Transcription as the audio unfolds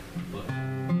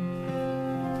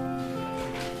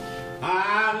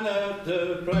I love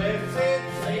the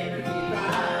blessed Savior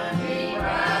divine. He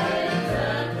brightens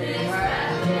up this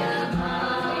valley of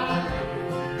mine.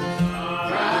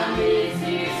 From his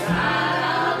dear side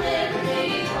I'll never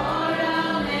depart,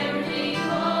 I'll never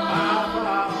depart. I'll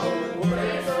follow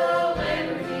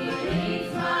wheresoever he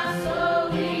leads my soul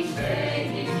each day.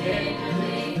 He's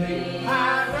genuinely pleased. I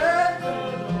love the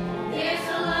Lord. Yes, I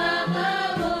love the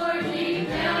Lord. Deep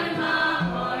down in my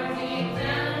heart, deep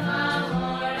down in my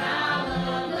heart, I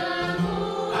love the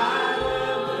Lord. I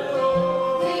love the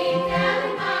Lord. Deep down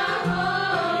in my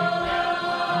heart,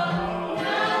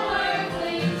 no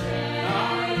earthly chain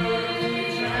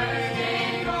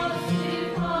can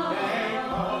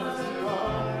hold us too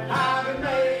far. I've been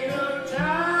made a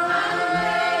child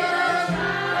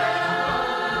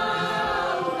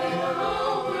with a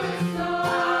homeward soul. I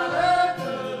love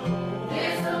the Lord.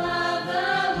 Yes, I love the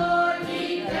Lord.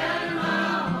 Deep down in my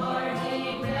heart,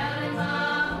 deep down in my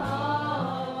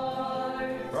heart.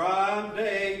 From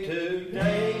day to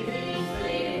day, He's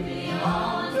leading me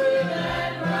on to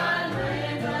that bright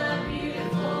land of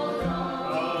beautiful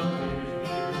dawn.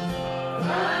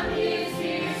 From His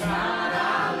dear side,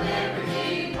 I'll never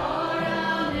depart,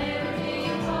 I'll never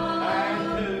depart. And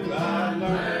do I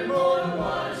learn more?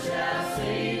 What shall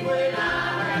see when I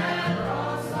have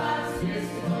crossed life's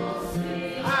mystical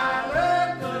sea? I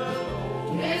love the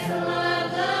Lord. Yes, I love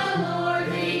the Lord.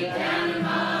 Deep down in my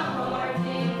heart,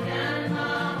 deep down in my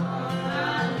heart, I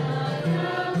love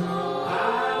the Lord. I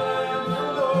love the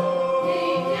Lord.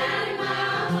 Deep down in my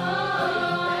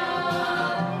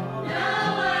heart, no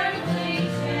earthly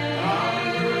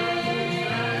chain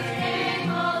can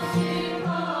hold us too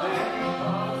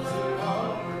far.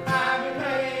 I've been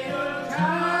made a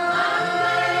child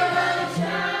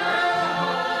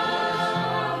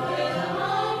with a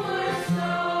homeward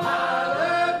soul. I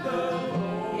love the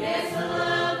Lord. Yes, I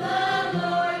love the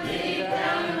Lord. Deep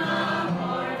down in my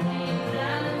heart, deep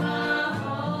down in my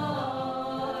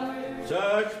heart.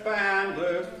 Such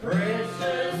boundless,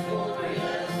 precious,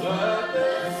 glorious love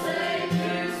the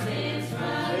Savior sends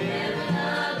from heaven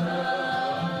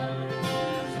above.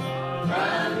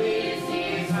 From His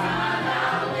dear side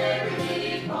I'll never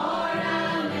depart,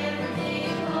 I'll never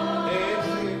depart. It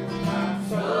fills my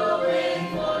soul with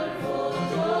wonderful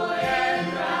joy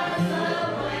and drives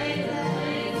away the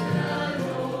pains of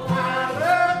joy. I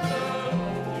love the Lord.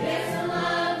 Yes, I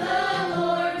love the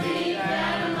Lord. Deep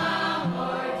down in my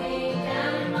heart, deep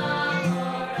down in my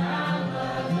heart, I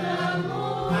love the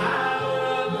Lord. I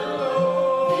love the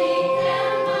Lord. Deep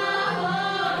down in my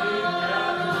heart,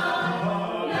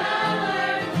 no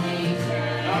earthly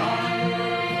chain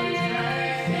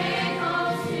can hold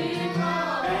us too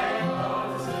far.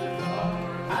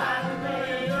 I've been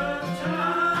made a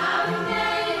child. I've been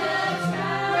made a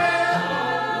child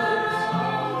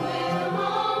with a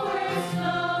homeward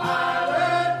soul. I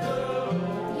love the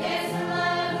Lord. Yes, I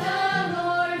love the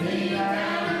Lord. Deep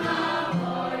down in my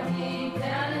heart, deep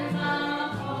down in my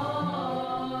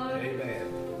heart. Amen.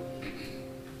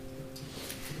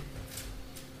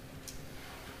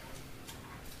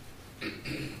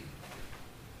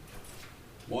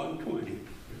 $120.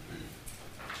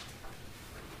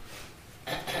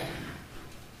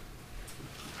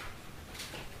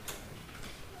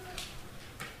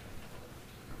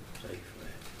 Take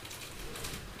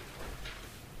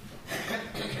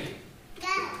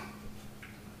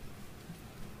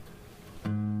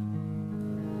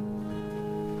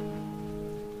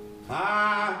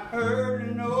I heard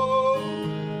an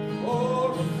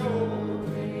old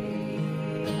story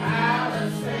how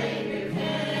the Savior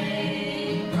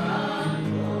came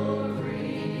from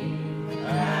glory,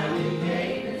 and He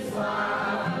gave His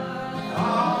life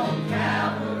on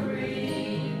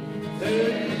Calvary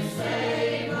to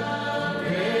save a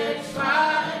wretch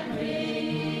like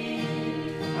me.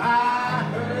 I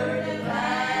heard of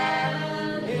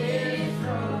that His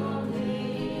throne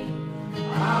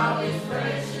of His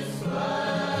precious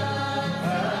blood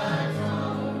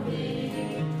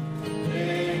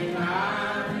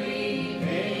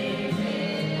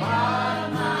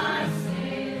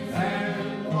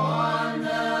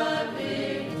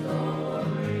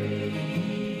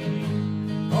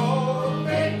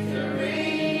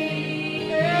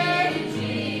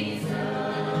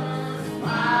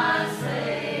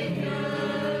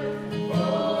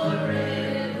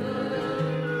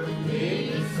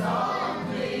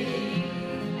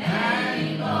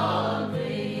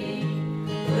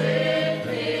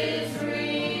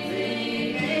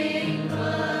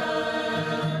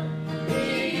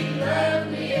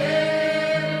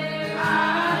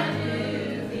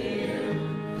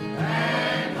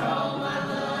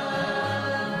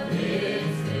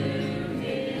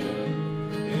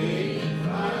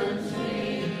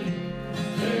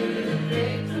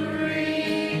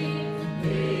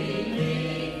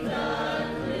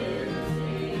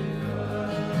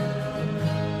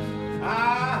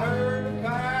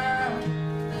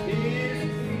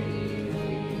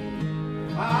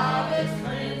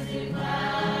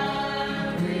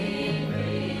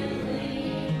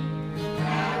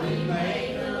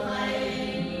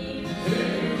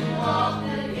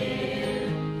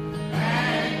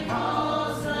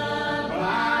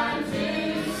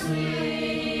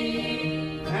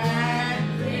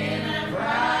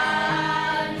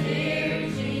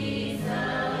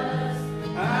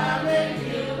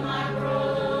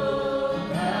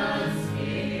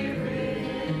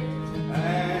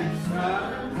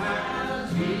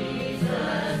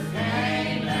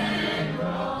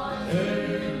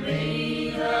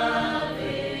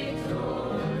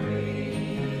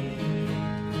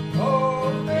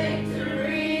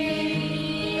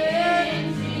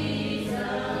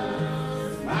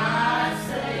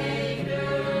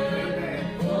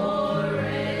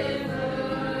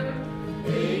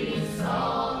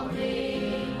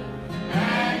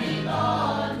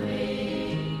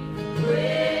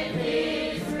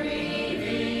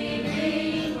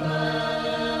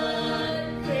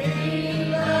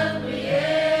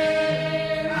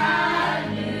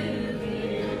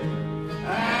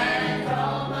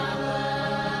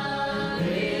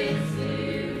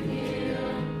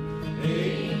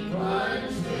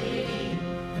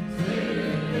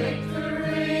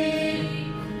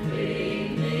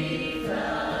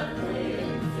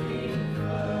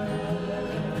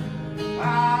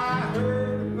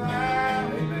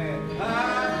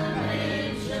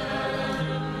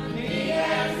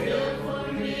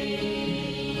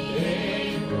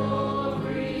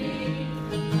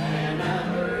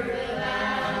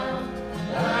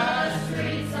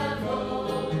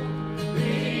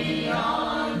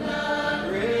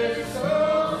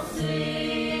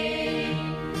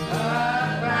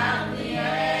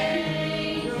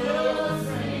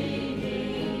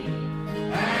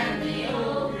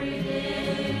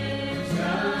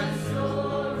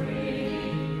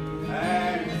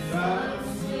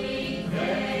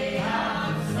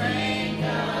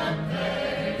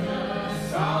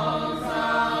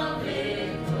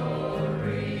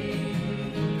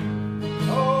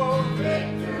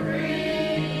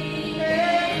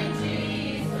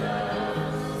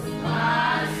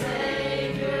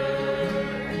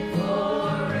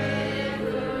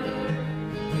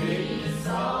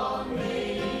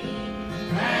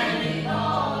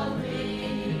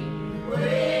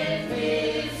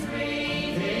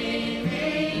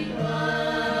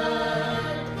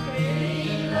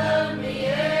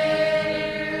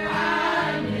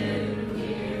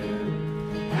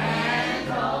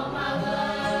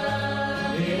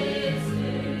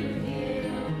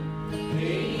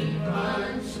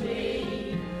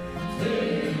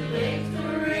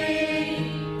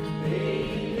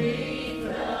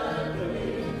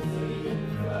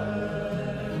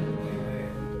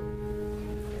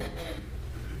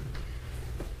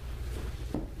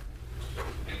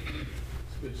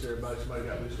everybody, somebody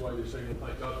got this way this evening.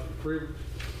 Thank God for the privilege.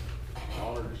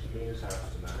 Honor just to be in his house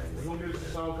tonight. We're going to get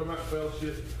this song, come out and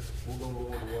fellowship. We're going to go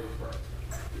on the word of prayer.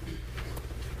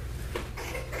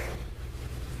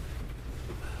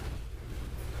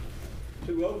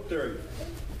 203.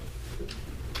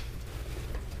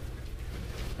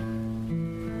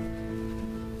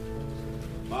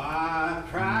 My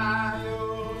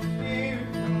trials here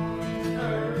on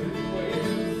earth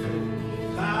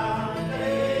will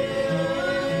someday,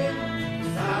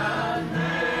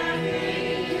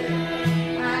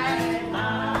 and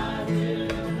I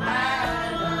will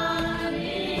have an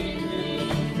ending.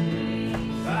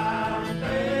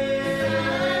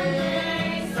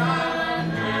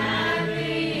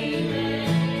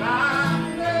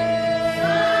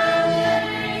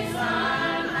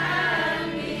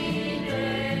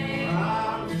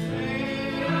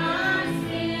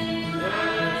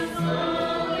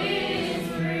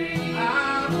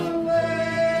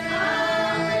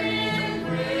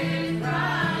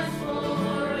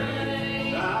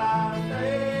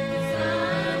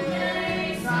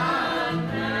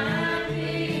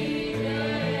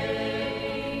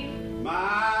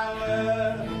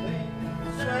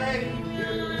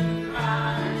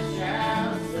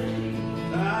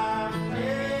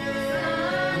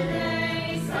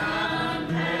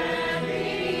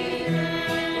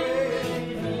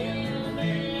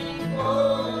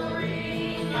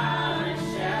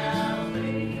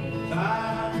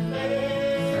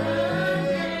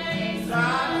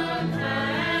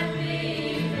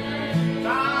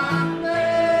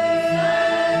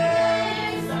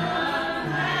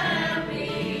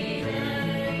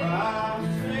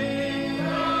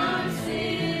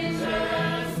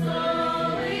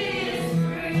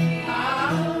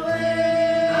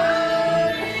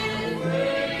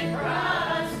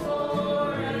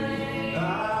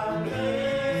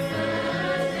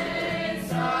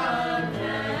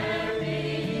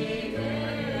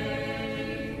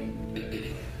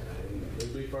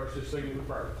 Just singing the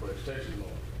prayer request. Text you,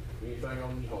 Lord. Anything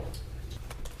on your heart.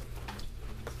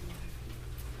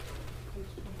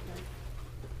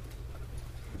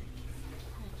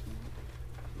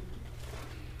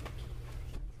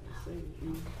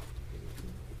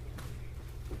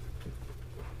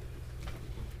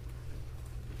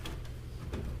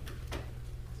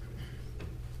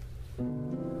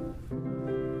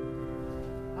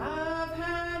 I've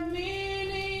had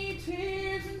many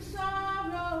tears and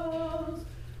sorrows.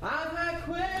 I've had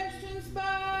questions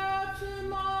about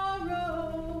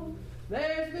tomorrow.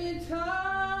 There's been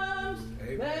times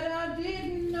that I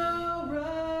didn't know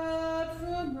right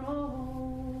from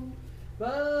wrong.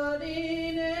 But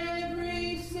in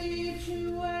every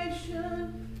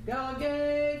situation, God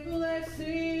gave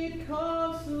blessed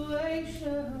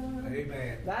consolation.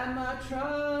 Amen. That my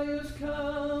trials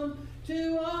come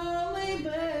to only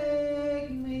make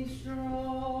me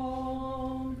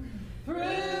strong. Through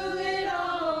it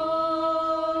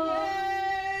all,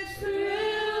 yes, through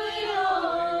it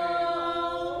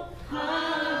all,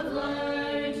 I've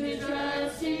learned to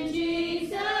trust in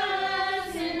Jesus,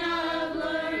 and I've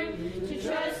learned to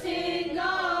trust in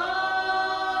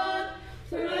God.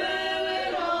 Through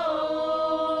it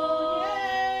all,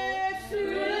 yes,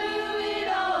 through it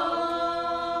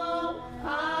all,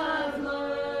 I've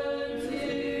learned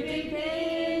to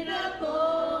depend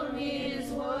upon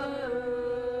His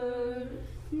word.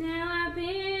 Now I've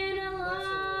been a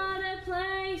lot of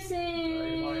places,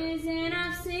 and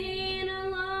I've seen a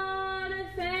lot of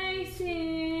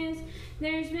faces.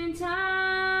 There's been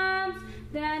times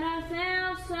that I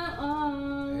felt so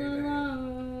all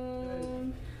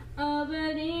alone. Oh,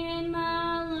 but in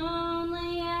my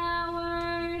lonely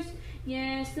hours,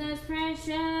 yes, those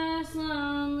precious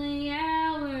lonely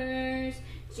hours,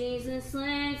 Jesus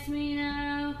lets me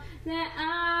know that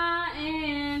I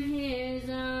am His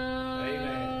own.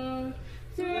 Amen.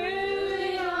 Through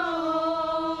it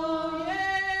all,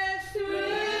 yes, through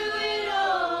it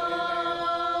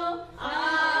all,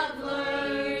 I've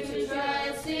learned to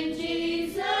trust in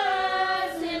Jesus,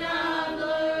 and I've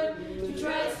learned to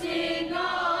trust in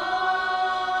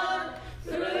God.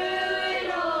 Through it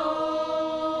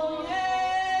all,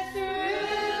 yes,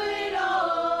 through it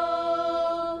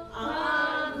all,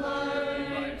 I've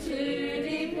learned to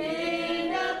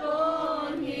depend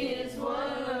upon His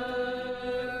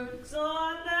word. So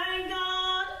I thank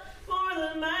God for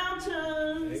the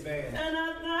mountains, Amen. and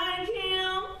I thank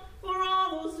Him for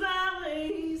all those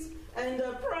valleys, and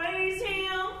I praise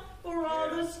Him for all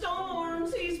the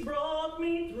storms He's brought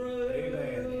me through.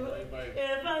 Amen.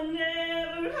 If I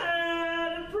never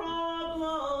had a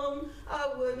problem, I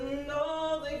wouldn't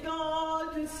know that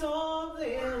God can solve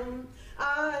them.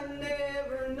 I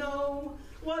never know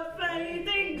what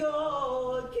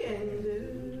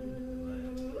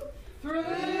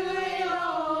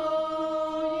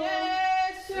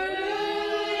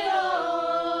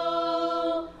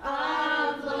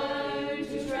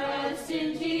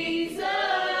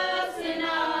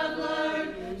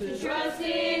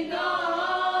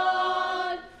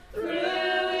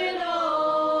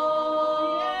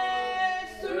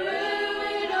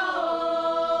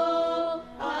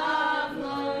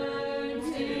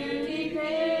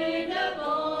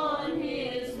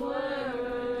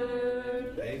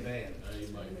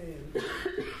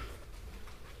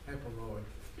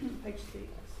Page 6.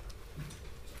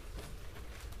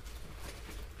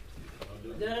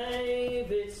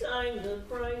 David sang the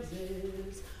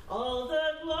praises, all the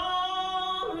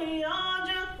glory of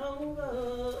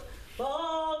Jehovah.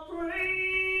 Paul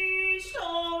preached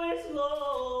all his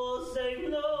laws, save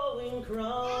knowing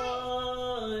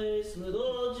Christ.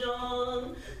 Little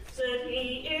John said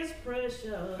he is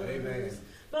precious. Amen.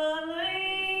 But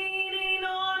leaning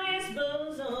on his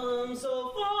bosom,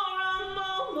 so for a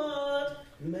moment,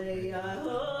 may I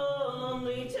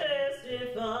humbly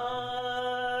testify.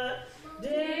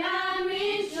 Did I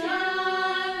mention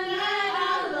that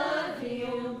I love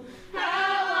him?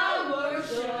 How I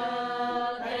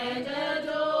worship and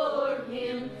adore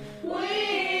him.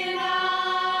 When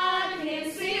I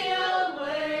can see a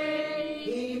way,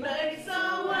 He makes a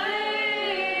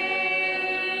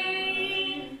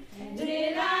way.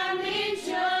 did I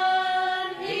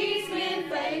mention he's been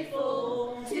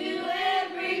faithful to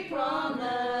every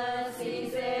promise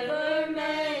he's ever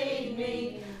made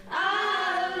me?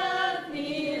 I love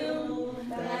him,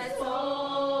 that's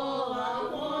all I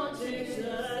want to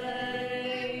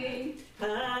say.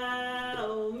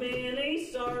 How many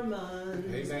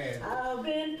sermons Amen. I've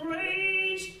been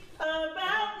preached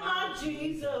about my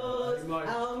Jesus. Amen.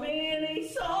 How many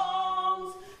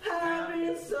songs have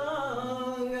been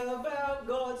sung about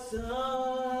God's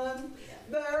Son?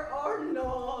 There are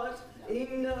not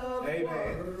enough Amen.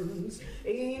 words,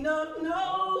 enough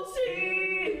notes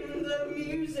in the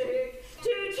music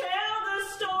to tell the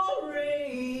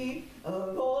story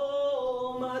of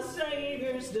all my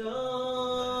Savior's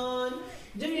done.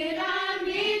 Did I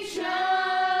mention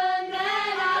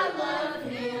that I love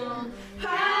him?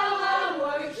 How I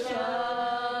worship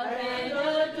and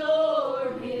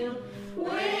adore him.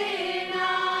 When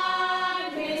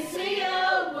I can see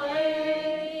a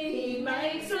way, he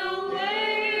makes a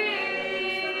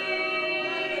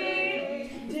way.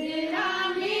 Did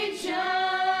I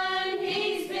mention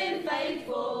he's been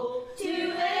faithful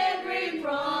to every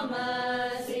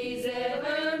promise he's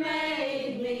ever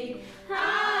made me?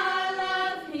 I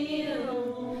love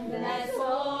him, that's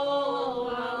all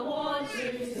I want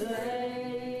to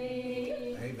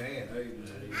say. Amen.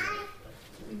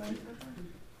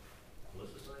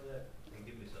 Let's just say that and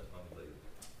give me something I believe.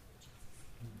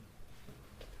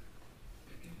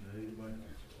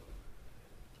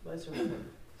 Bless her heart.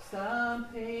 Some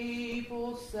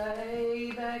people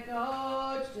say that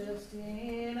God's just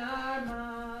in our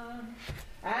mind,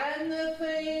 and the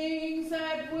things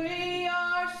that we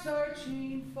are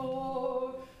searching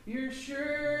for, you're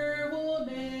sure we'll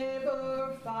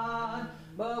never find.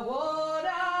 But what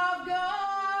I've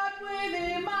got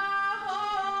within my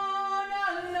heart,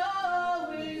 I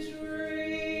know is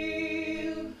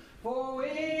real. For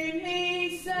when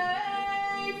He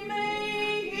saved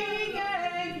me, He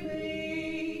gave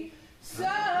me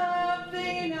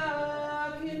something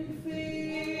I can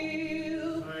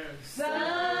feel.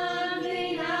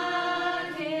 Something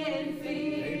I can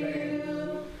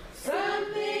feel.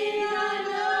 Something I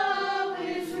know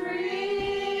is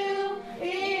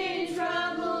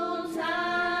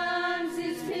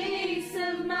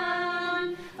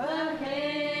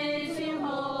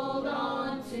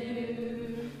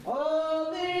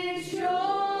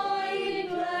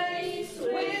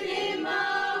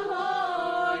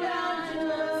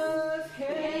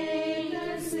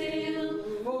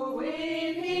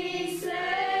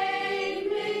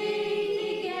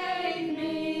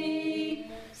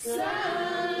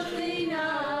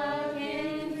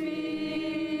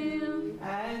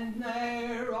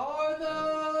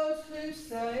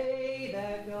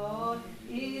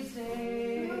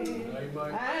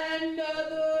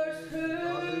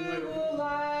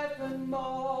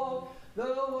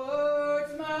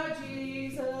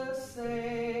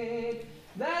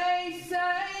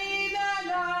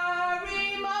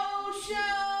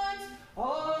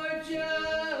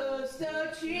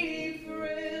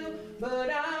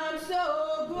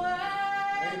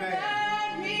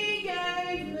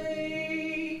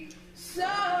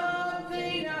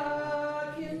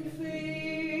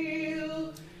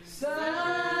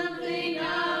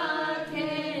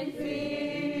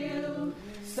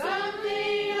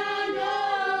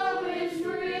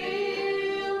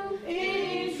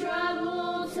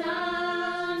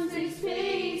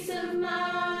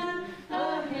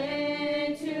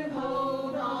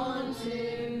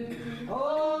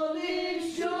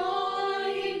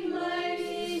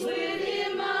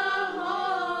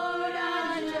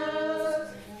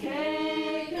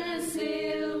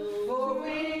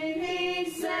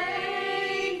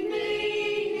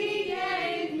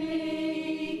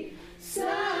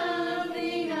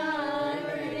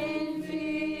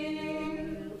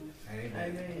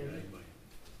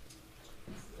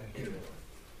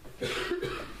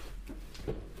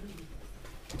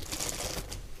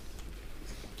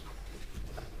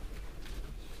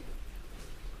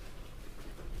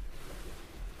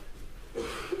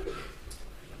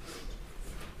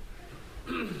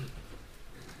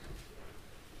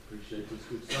Appreciate this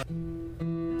good stuff.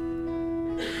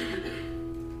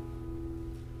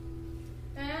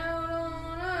 Out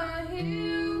on a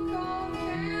hill called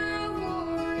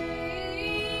Calvary,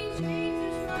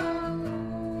 Jesus my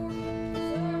Lord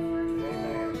suffered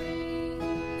for me.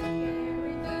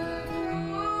 Carried the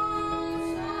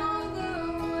cross all the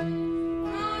way,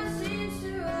 my sins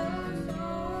to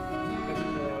atone.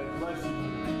 Bless you.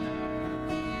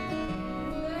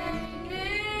 They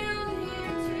nailed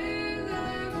him to the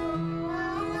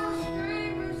cross,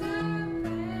 scrapers of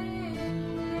pain,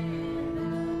 and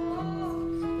all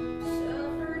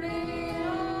suffered it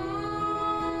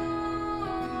all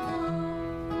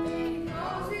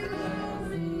because he loved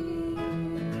me.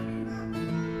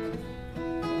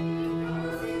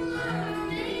 Because he loved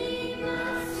me, my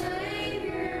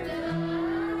Savior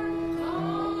died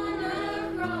on the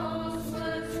cross,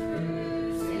 was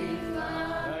crucified.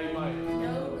 Amen.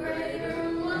 No greater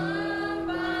love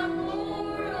by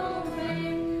mortal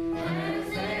man has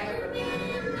ever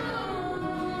been known.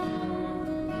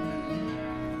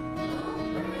 Oh,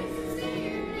 praises to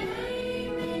your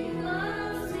name, He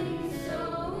loves me so.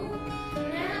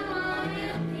 Now I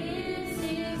am His,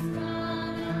 He's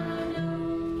mine, I know.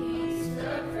 He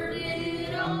suffered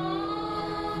it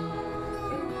all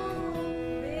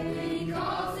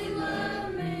because He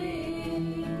loved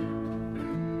me.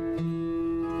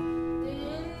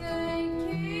 Then they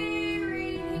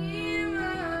carried him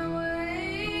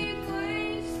away,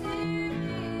 placed him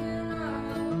in a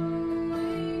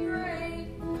lonely grave.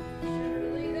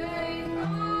 Surely they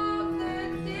thought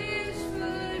that this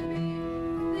would be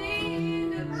the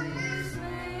end of this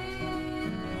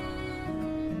man.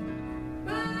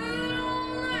 But on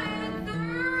that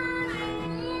third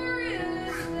and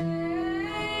glorious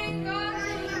day, God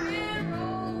came and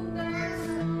rolled that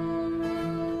stone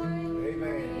away.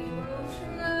 Amen. He rose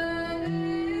from the dead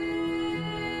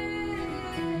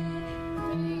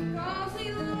because He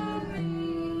loved me.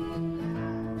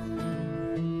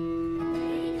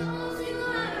 Because He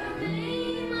loved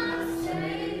me, my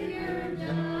Savior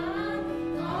died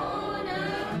on a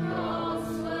cross,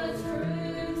 was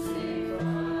crucified.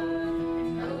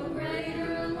 No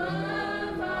greater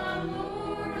love by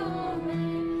mortal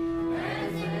man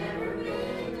has ever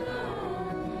been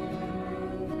known.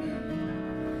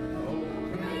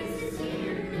 Praises to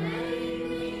your name,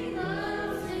 He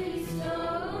loves me so.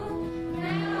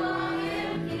 Now I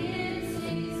am His,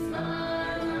 He's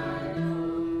mine, I know.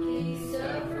 He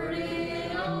suffered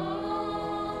it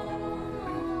all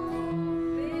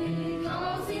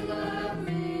because He loved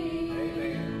me.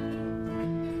 Amen.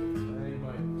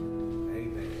 Amen.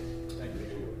 Amen. Thank you,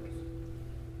 Lord.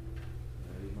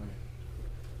 Amen.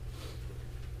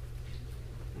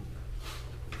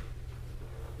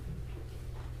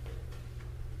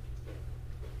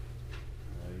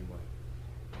 Amen.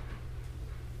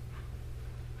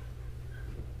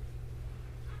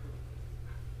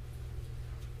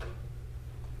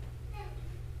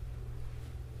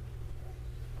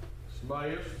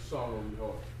 Somebody else a song on your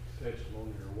heart,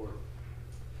 testimony or word.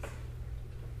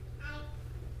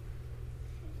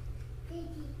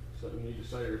 Something you need to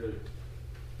say or do.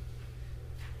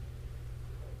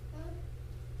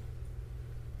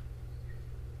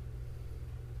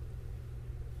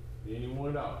 Anyone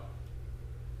at all?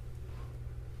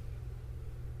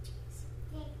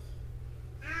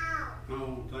 I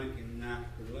don't thank Him enough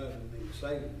for loving me and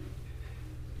saving me.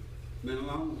 Been a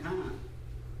long time,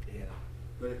 Yeah.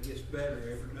 but it gets better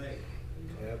every day.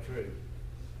 Yeah, true.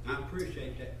 I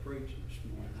appreciate that preaching this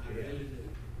morning. I Yeah. really do.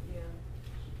 Yeah.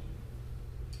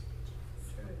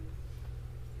 True.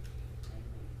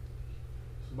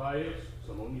 Somebody else?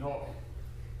 Something on your heart?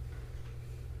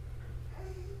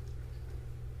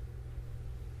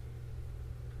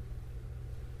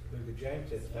 Brother James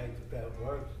said faith without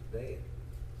works is dead.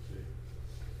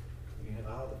 You have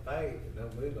all the faith and no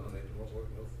move on it, it won't work,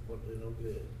 won't do no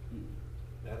good.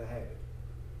 Gotta have it.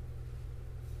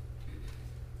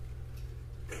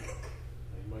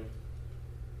 Amen.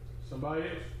 Somebody else?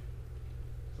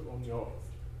 Something on your heart?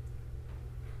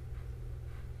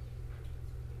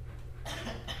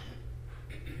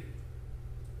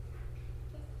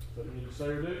 Something you need to say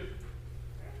or do?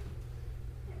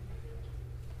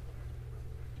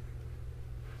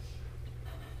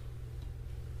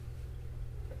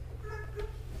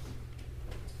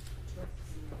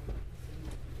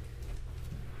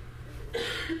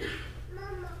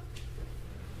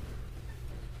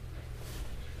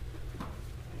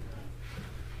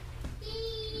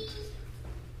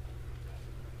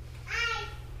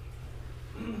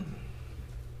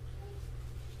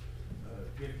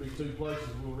 Get to be two places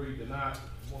we'll read tonight.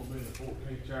 One will be in the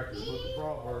 14th chapter of the book of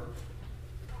Proverbs.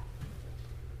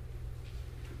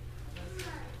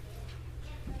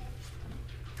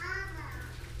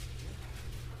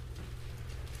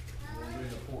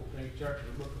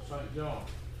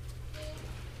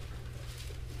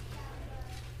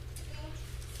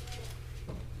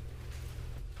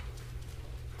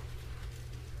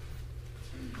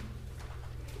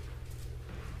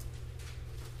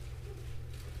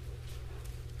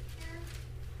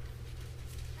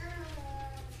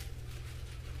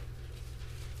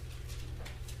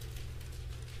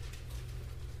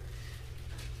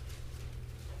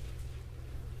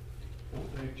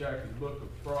 14th chapter of the book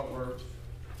of Proverbs.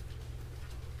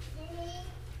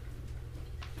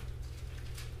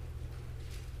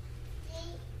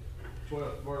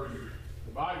 Twelfth verse.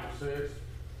 The Bible says,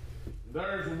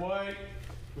 "There is a way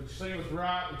which seemeth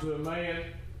right unto a man,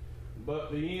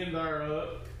 but the end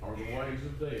thereof are the ways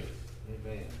of death.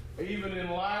 Amen. Even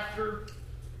in laughter,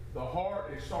 the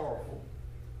heart is sorrowful,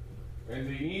 and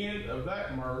the end of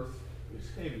that mirth is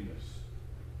heaviness.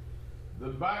 The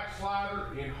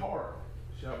backslider in heart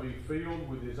shall be filled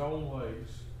with his own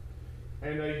ways,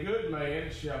 and a good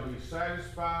man shall be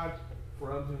satisfied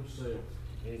from himself."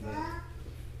 Amen.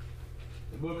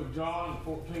 The book of John, the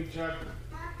 14th chapter.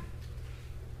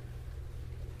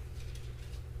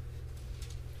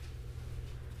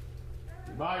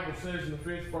 The Bible says in the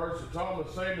 5th verse, that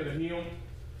Thomas said unto him,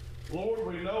 "Lord,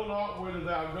 we know not whither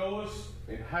thou goest,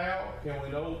 and how can we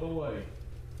know the way?"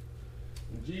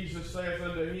 And Jesus saith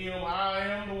unto him, "I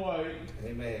am the way,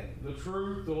 Amen. the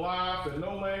truth, the life, and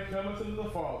no man cometh unto the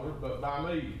Father but by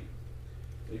me.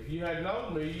 If you had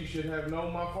known me, you should have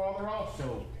known my Father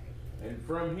also. And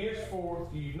from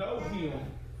henceforth you know him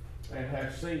and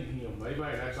have seen him."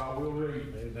 Amen. That's all we'll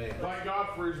read. Amen. Thank God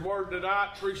for his word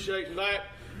tonight. Appreciating that.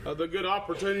 The good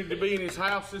opportunity to be in his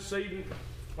house this evening.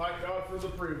 Thank God for the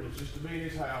privilege just to be in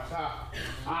his house.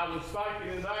 I was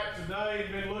thinking in that today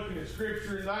and been looking at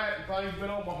scripture and that, and things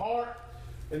been on my heart.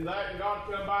 And that, and God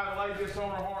come by and lay this on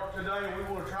our heart today, and we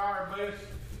want to try our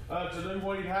best to do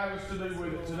what he'd have us to do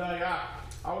with it today.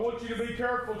 I want you to be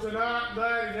careful tonight,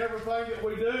 that in everything that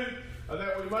we do,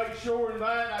 that we make sure in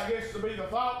that, I guess to be the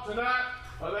thought tonight,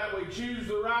 that we choose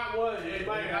the right way.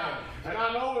 Amen. And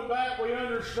I know in that we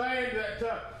understand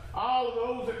that all of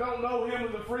those that don't know him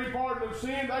in the free pardon of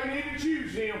sin, they need to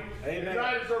choose him. Amen. And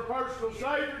that is their personal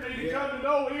Savior. Need to come to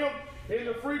know him in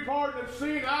the free pardon of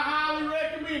sin. I highly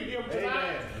recommend him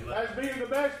tonight as being the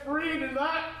best friend in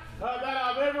that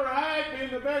I've ever had,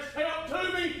 being the best help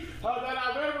to me that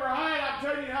I've ever had. I'm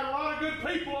telling you, I had a lot of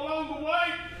good people along the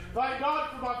way. Thank God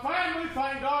for my family.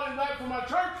 Thank God in that for my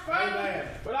church family. Amen.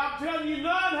 But I'm telling you,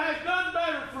 none has done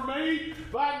better for me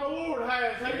than the Lord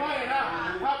has. Amen.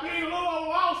 I've been a little old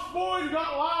lost boy and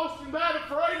got lost and that,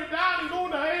 afraid of dying and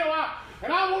going to hell.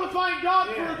 And I want to thank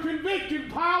God for a convicting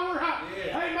power.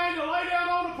 Amen. To lay down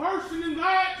on a person in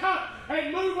that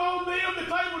and move on them, that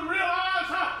they would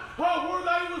realize where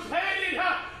they was headed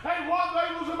and what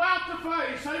they was about to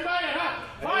face. Amen.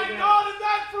 Thank God in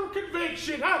that for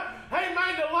conviction.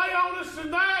 Amen. To lay on us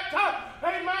in that.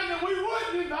 Amen. That we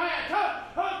wouldn't in that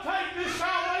take this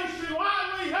salvation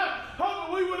lightly.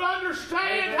 But we would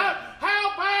understand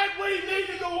how bad we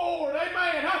needed the Lord.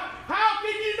 Amen. How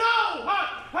can you know?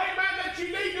 Amen. That you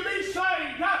need to be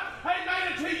saved.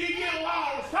 Amen. Until you get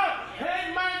lost.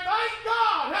 Amen. Thank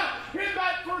God in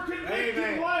that for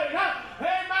convicting way.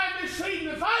 Amen. This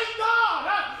evening. Thank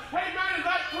God. Amen. In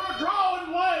that for a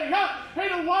drawing way.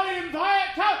 In a way in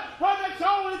that that's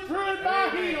only through and by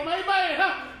him. Amen.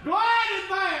 Glad in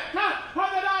that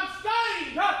that I've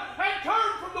stayed and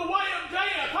turned from the way of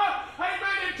death.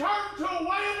 Amen. And turned to a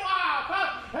way of life.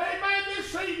 Amen.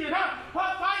 This evening.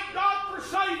 Thank God for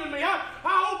saving me. I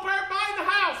hope everybody in the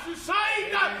house is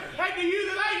saved. And to you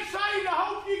that ain't saved, I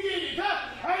hope you get it.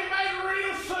 Amen.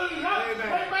 Real soon. Amen.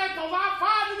 Because I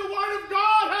find in the Word of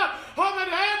God that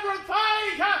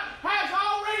everything has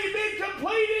already been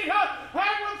completed.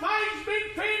 Everything's been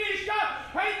finished.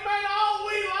 Amen. All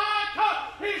we like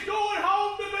is going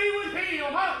home to be with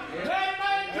him.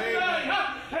 Amen. Today.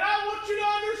 And I want you to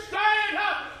understand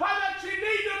that you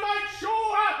need to make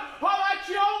sure that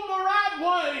you're on the right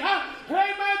way.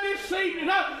 Amen. This evening.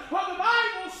 The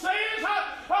Bible says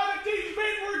that these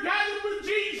men were gathered with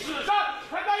Jesus.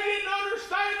 And they didn't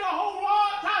understand a whole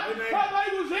lot. They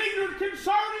was ignorant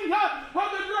concerning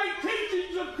the great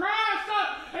teachings of Christ.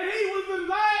 And he was in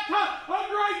that a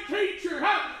great teacher.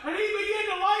 And he began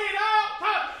to lay it out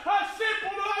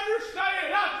simple to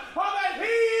understand that he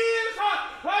is,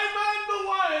 amen, the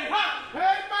way.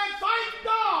 Amen. Thank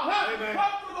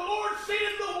God for the Lord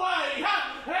seeing the way.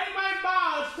 Amen.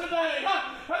 By us today.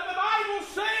 And the Bible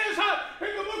says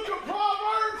in the book of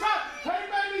Proverbs,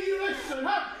 amen, do you listen?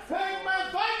 Amen.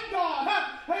 Thank God.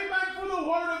 Amen. For the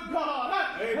Word of God.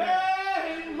 Amen.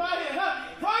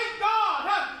 Thank God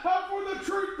for the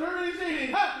truth there is in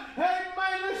it.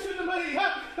 Amen. Listen to me.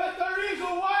 That there is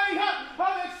a way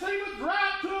that seemeth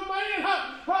right to a man,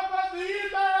 but the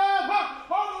end thereof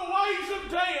are the ways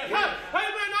of death.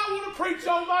 Amen. I want to preach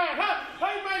on that.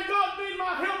 Amen. God been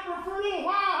my helper for a little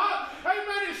while.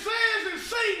 Amen. It says it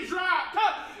seems right.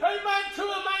 Amen. To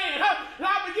a man. And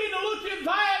I begin to look at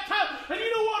that. And you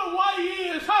know what a way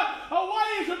is? A way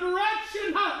is a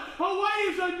direction. A way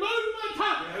is a movement.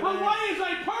 A way is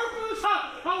a purpose.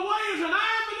 A is an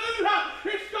avenue.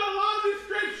 It's got a lot of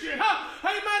description.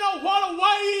 Amen. On what a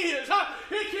way is.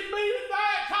 It can be in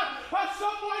that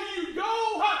some way you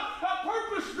go, a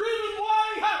purpose-driven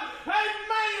way.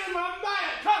 Amen. On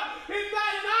that. In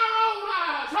our own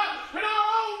eyes, in our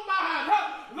own mind,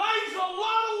 there's a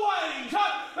lot of ways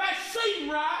that seem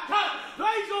right.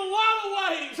 There's a lot of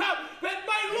ways that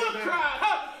may look right.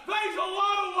 There's a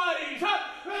lot of ways that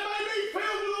may be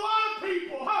filled with a lot of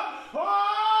people.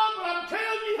 Oh, but I'm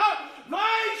telling you,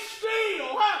 there's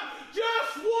still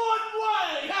just one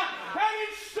way, and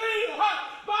it's still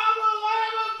by the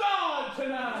Lamb of God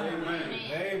tonight. Amen.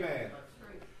 Amen.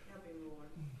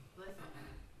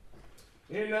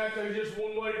 In that there's just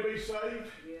one way to be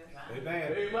saved.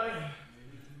 Amen. Amen.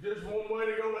 Just one way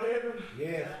to go to heaven.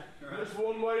 Yes. Just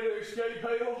one way to escape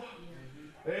hell.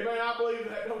 Amen. I believe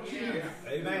that, don't you?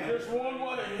 Amen. Just one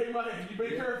way. Amen. You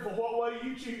be careful what way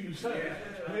you choose. Amen.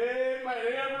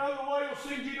 Every other way will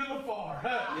send you to the far.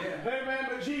 Amen.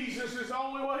 But Jesus is the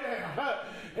only way out.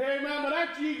 Amen. But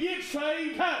after you get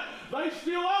saved, there's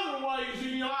still other ways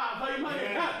in your life.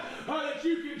 Amen. That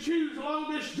you can choose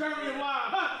along this journey of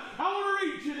life. I want to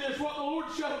read you this, what the Lord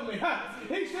showed me.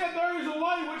 He said, there is a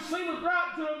way which seemeth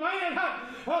right to a man,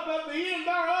 but the end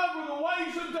thereof are the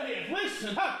ways of death.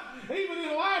 Listen, even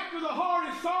in laughter the heart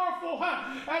is sorrowful,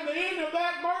 and the end of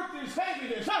that mirth is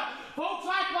heaviness. Folks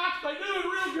act like they're doing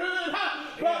real good,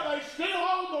 but they still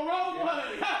on the wrong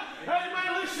way.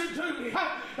 Amen. Listen to me.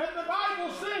 And the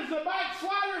Bible says the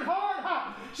backsliding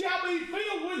heart shall be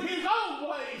filled with his own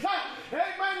ways.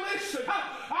 Amen. Listen, I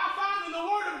find in the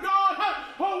Word of God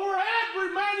where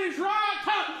every man is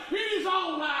right in his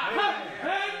own life.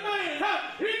 Amen.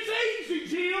 It's easy,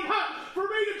 Jim, for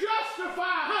me to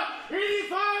justify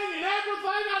anything and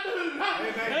everything I do.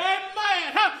 Amen.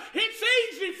 It's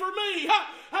easy for me,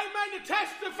 amen, to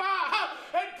testify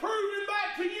and prove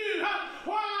back to you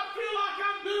why I feel like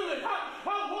I'm doing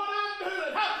what I'm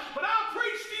doing. But I'll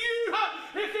preach to you,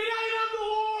 if it ain't of the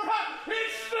Lord,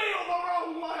 it's still the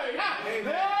wrong way.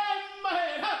 Amen.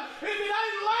 If it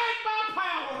ain't led by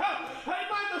power,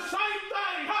 amen, the same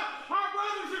thing our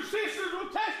brothers and sisters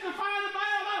will testify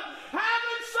about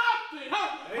having something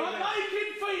they can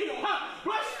feel.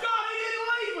 Bless God, He didn't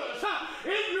leave us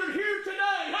ignorant here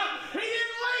today. He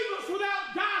didn't leave us without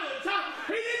guidance.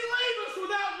 He didn't leave us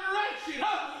without direction.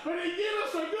 But He gave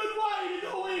us a good way to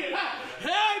go in.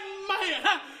 Amen.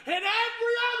 And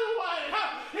every other way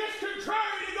is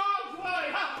contrary to God's way.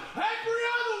 Every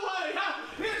other way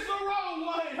is the wrong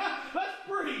way. Let's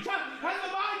preach. And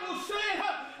the Bible said,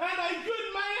 and a good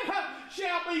man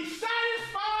shall be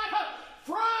satisfied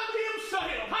from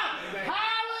himself.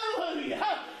 Hallelujah.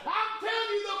 I'm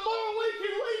telling you, the more we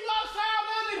can leave us out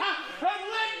of it and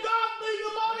let God be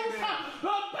the most,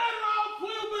 the better off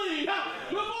we'll be.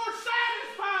 The more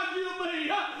satisfied you'll be.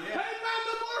 Amen.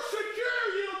 The more secure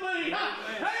you'll be.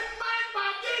 Amen. By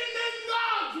getting in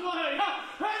God's way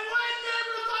and letting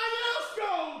everything else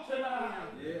go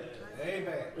tonight.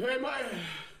 Amen. Amen.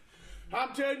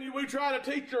 I'm telling you, we try to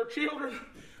teach our children.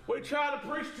 We try to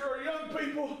preach to our young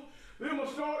people. Then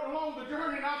we'll start along the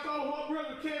journey. And I thought what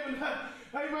Brother Kevin,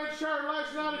 amen, shared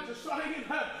last night at the singing.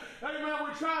 Amen,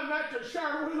 we're trying not to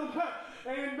share with them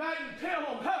and that and tell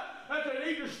them that they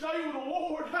need to stay with the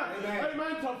Lord.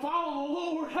 Amen, to follow the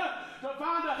Lord, to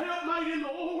find a helpmate in the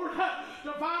Lord,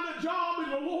 to find a job in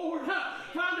the Lord,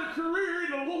 find a career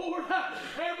in the Lord.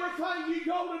 Everything you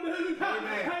go to do,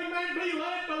 amen, be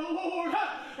led by the Lord.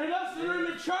 And us that are in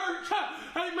the church,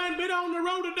 amen, been on the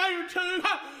road a day or two,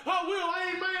 we'll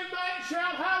amen that,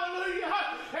 shout hallelujah,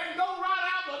 and go right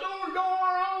out the door and go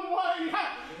our own way.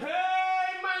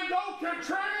 Amen, go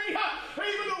contrary,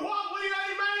 even to what we,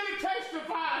 amen,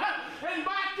 testify. And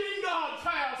back in God's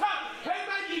house,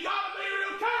 amen, you got to be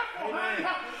real careful, man,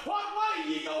 what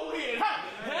way you go in.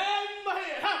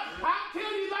 Amen. I'm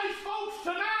telling you, these folks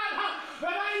tonight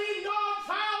that ain't in God's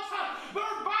house,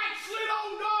 they're backslid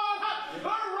on God,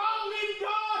 they're wrong in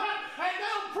God, and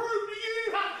they'll prove to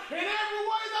you in every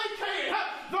way they can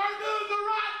they're doing the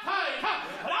right thing.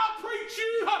 And I'll preach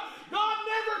you, God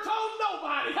never told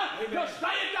nobody to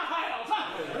stay in the house.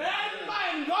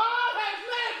 Amen. God has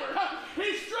never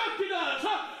instructed us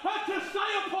to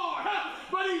stay apart,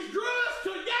 but He's drew us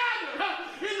together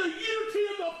in the unity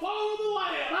of the fold of the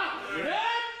Lamb. Amen.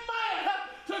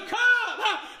 To come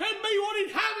and be what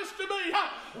He'd have us to be.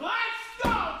 That's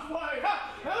God's way.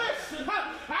 Now listen,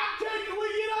 I'm telling you, we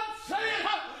get upset,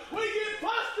 we get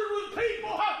flustered with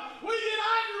people, we get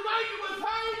aggravated with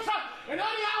things, and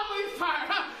honey, I'll be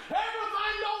tired.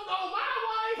 Everything don't go my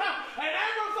way, and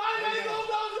everything ain't gonna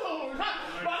go your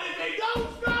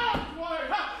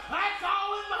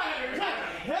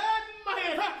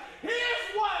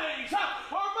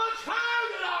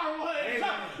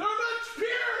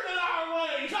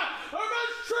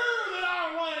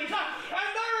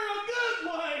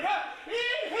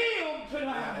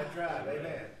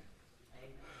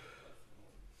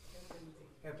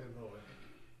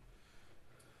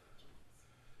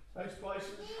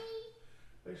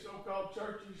so-called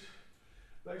churches,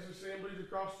 there's assemblies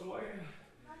across the land,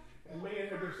 and men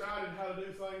have decided how to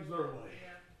do things their way.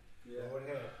 Yeah. Lord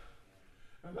have.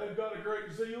 And they've got a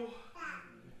great zeal.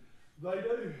 They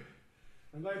do.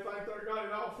 And they think they've got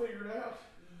it all figured out,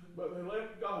 but they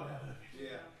left God out of it.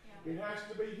 Yeah. It has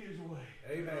to be His way.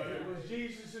 Amen. It was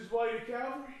Jesus' way to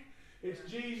Calvary. It's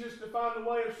Jesus to find the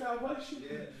way of salvation.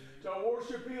 Yes. To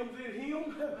worship Him in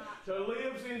Him, to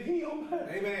live in Him,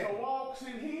 Amen. to walk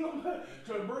in Him,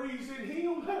 to breathe in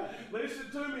Him.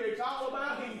 Listen to me, it's all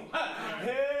about Him.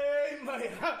 Amen.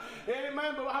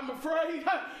 Amen. But I'm afraid,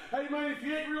 amen, if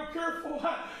you ain't real careful,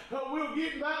 we'll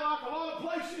get in that like a lot of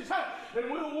places,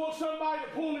 and we'll want somebody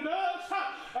to point at us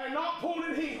and not point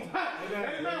at Him.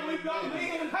 Amen. We've got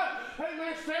men,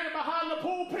 amen, standing behind the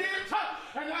pulpit,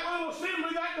 and that little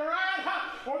assembly that they're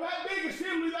at, or that big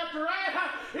assembly that they're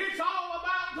at, it's all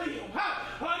about them.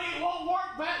 Honey, it won't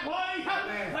work that way.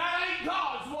 That ain't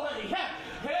God's way.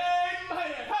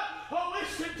 Amen. Oh,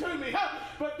 listen to me.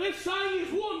 But this thing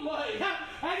is one way,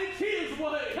 and it's His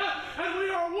way. And we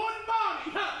are one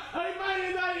body. Amen.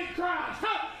 And that in Christ.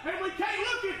 And we can't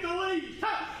look at the leaves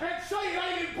and say it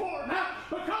ain't important.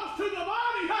 Because to the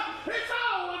body, it's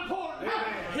all important.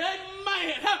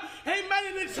 Amen. Amen.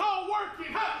 And it's all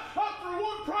working up for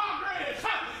one progress.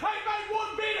 Amen.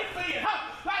 One benefit.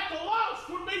 That the lost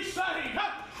would be saved.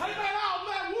 Amen.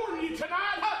 I'll warn you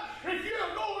tonight. If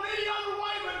you're going any other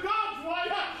way than God's way,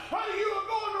 honey, you are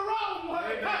going the wrong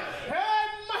way.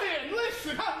 Amen.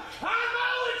 Listen, I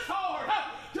know it's hard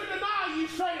to deny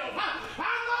yourself.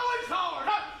 I know it's hard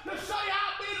to say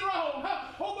I've been wrong.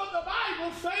 Oh, but the Bible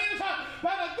says that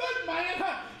a good man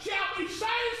shall be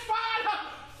satisfied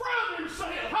from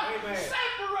himself,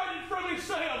 separated from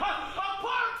himself,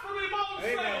 apart from his own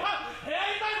self.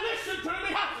 Amen. Listen to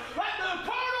me. That the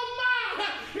carnal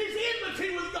mind is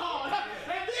enmity with God.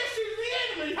 And this is the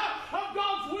enemy of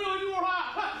God's will in your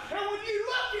life. And when you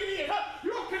look at it,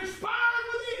 you're conspiring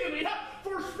with the enemy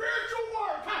for spiritual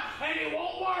work. And it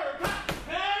won't work.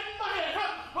 Amen.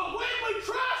 But when we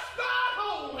trust God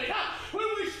wholly, when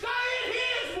we stay in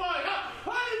His way,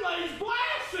 honey, there's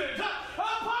blessings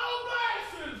upon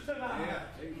blessings tonight.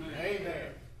 Yeah. Amen.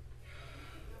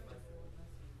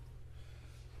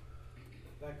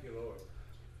 Thank you, Lord.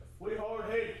 We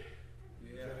hard-headed.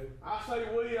 Yeah. I say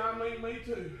we, I mean me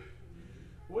too.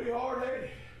 We hard-headed.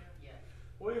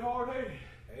 We hard-headed.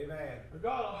 Amen.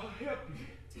 God will help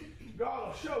you. God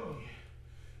will show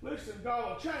you. Listen, God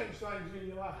will change things in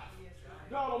your life.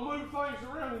 God will move things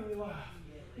around in your life.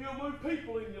 He'll move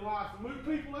people in your life and move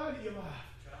people out of your life.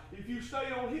 If you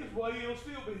stay on His way, it'll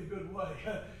still be a good way.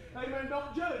 Amen.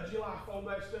 Don't judge your life on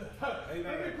that stuff. Amen.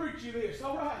 Let me preach you this,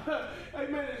 all right?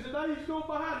 Amen. As the days go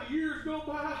by, the years go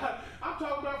by, I'm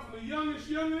talking about from the youngest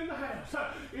young in the house.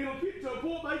 It'll get to a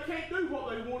point they can't do what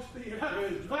they once did.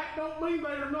 That don't mean they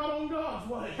are not on God's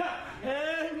way.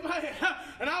 Amen.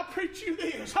 And I'll preach you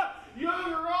this.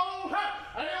 Young or old,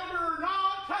 elder or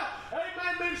not,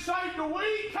 amen, been saved a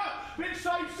week, been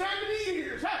saved 70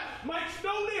 years, makes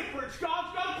no difference.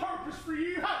 God's got a purpose for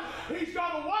you. He's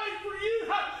got a way for you.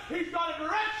 He's got a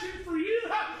direction for you.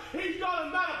 He's got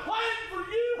a plan for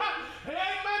you.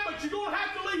 Amen, but you're going to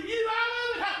have to leave you out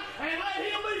of it and let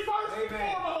Him be first and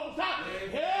foremost.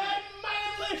 Amen,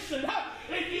 listen,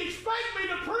 if you expect me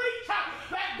to preach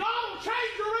that God will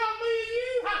change around me and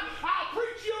you, I'll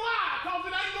preach you a lie, because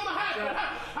it ain't going to happen.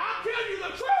 I'll tell you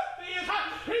the truth is,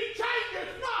 He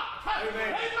changeth not.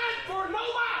 Amen. For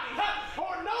nobody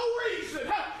or no reason.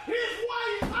 His way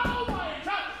has always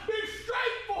been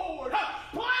straightforward,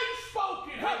 plain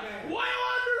spoken, well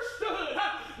understood,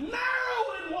 narrow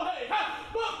in way,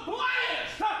 but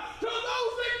blessed to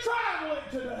those that travel it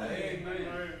today.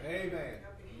 Amen. Amen.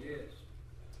 Yes.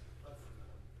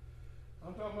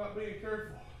 I'm talking about being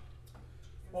careful.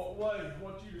 What way,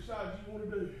 what you decide you want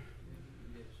to do.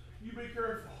 Yes. You be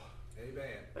careful.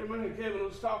 Amen. Amen. Kevin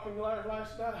was talking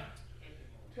last night,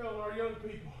 telling our young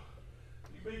people,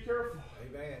 you be careful.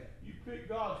 Amen. You pick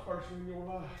God's person in your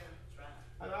life.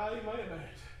 And I amen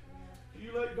that.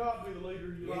 You let God be the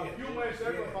leader of your life. You'll mess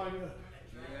everything up.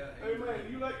 Yeah. Amen.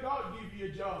 You let God give you a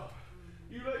job.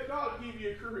 You let God give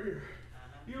you a career.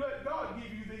 You let God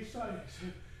give you these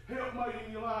things. Helpmate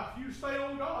in your life. You stay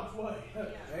on God's way.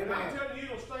 And I'm telling you,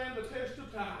 it'll stand the test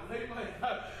of time. Amen.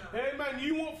 Amen.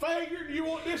 You want failure? You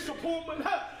want disappointment?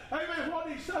 Amen. What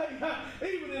did He say?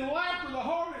 Even in laughter, the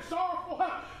heart is sorrowful.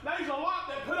 There's a lot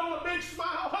that put on a big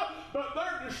smile, but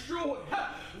they're destroyed.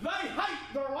 They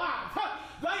hate their life.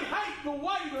 They hate the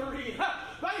way they're in.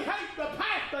 They hate the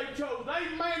path they chose.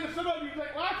 Amen. Some of you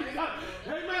think like it.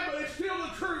 Amen. But it's still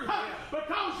the truth.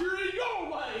 Because you're in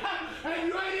your way. And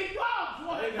you ain't in God's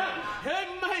way.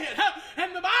 Amen.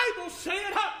 And the Bible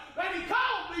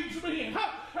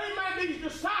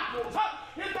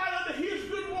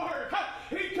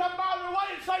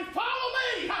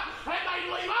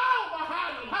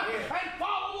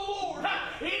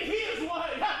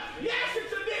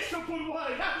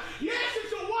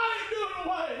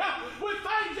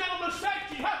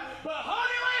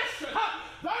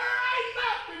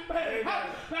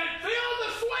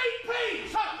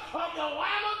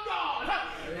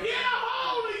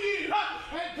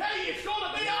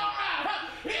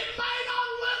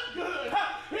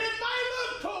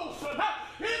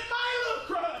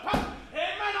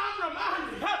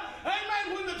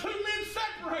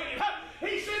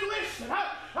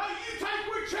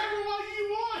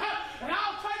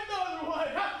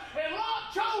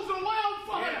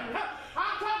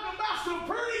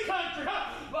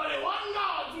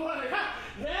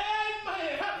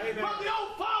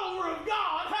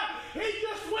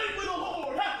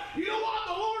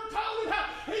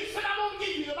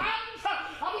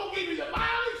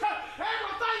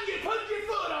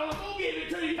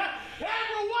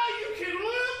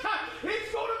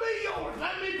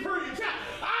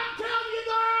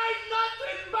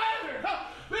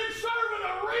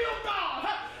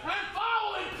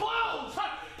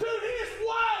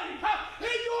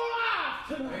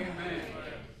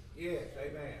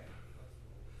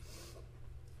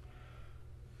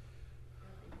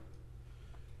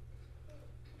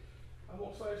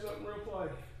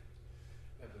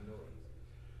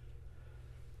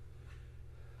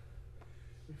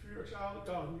you're a child of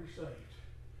God and you're saved,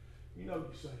 you know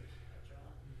you're saved.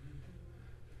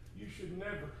 You should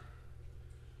never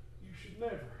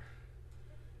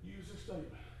use a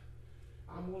statement,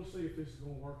 I'm going to see if this is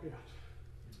going to work out.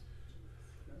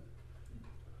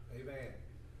 Amen.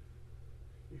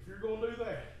 If you're going to do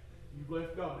that, you've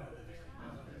left God out of it.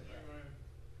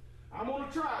 I'm going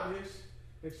to try this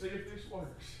and see if this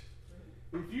works.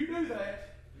 If you do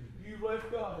that, you've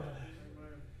left God out of it.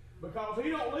 Because He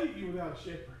don't leave you without a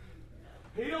shepherd.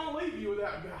 He don't leave you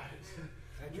without guidance.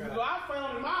 That's Because right. I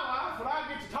found in my life, when I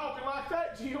get to talking like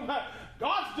that, Jim,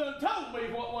 God's done told me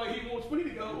what way He wants me to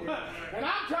go. And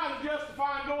I'm trying to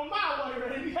justify going my way,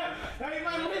 Randy.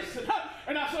 Amen. Listen.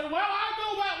 And I said, well, I'll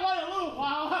go that way a little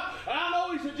while. And I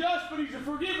know He's a just, but He's a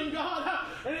forgiving God.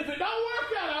 And if it don't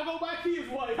work out, I'll go back His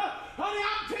way. Honey,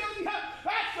 I'm telling you,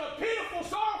 that's a pitiful,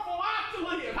 sorrowful life to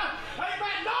live.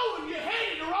 Amen. Knowing you're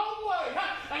headed the wrong way.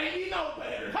 And you know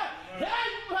better.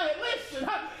 Amen. Listen.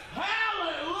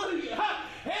 Hallelujah.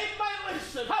 Amen.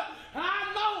 Listen.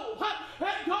 I know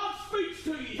that God speaks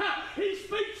to you. He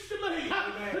speaks to me.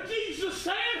 Amen. Jesus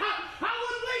said, I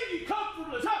wouldn't leave you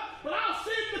comfortless, but I'll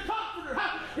send the Comforter.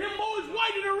 Him boys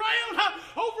waited around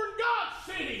over in God's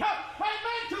city.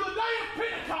 Amen. To the day of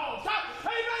Pentecost.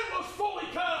 Amen. Was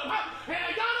fully come. And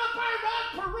they got up there in the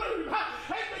upper room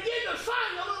and began to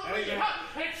sing a little bit.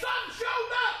 And some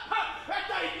showed up that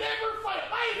they never felt.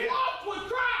 They had walked with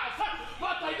Christ,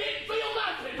 but they didn't feel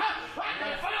nothing. Like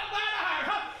they felt that air.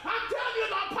 I'm telling you,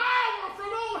 the power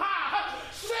from on high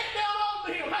sit down on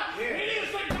them. It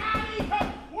is the guiding,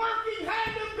 working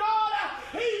hand of God.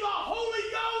 He, the Holy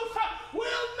Ghost,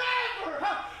 will never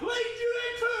lead you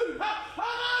into an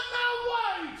unknown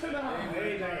way tonight.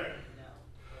 Amen.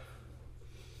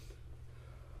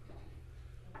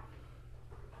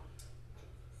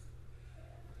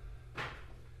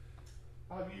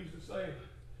 I've used the saying,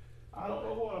 I don't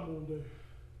know what I'm going to do.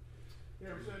 You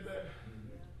ever said that?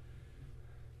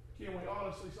 Can we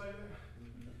honestly say that?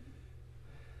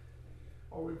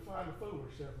 Or we find to fool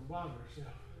ourselves and blind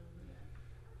ourselves.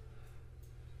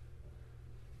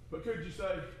 But could you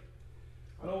say,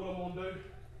 I know what I'm going to do.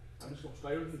 I'm just going to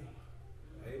stay with Him.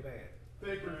 Amen.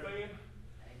 Thick or thin,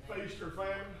 feast or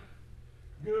famine,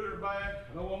 good or bad,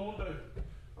 I know what I'm going to do.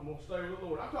 I'm going to stay with the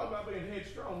Lord. I'm talking about being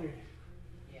headstrong in it.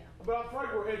 But I'm afraid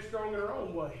we're headstrong in our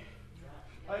own way.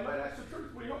 Amen. That's the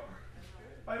truth. We are.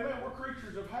 Amen. We're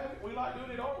creatures of habit. We like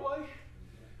doing it our way.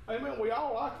 Amen. We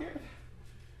all like it.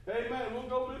 Amen. We'll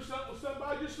go do something with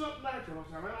somebody, just something natural. I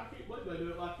say, man, I can't believe they do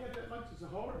it like that. That makes it so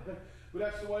hard. But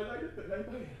that's the way they do it.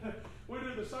 Amen. We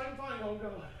do the same thing on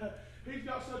God. He's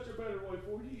got such a better way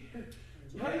for you.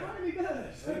 Amen. He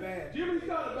does. Amen. Jimmy's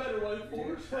got a better way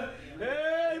for us.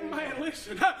 Amen.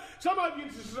 Listen, some of you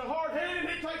is hard-headed.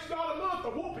 It takes God a month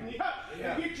of whooping you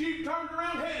and get you turned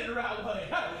around headed the right way.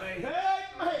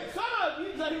 Amen. Some of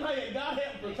you, amen, God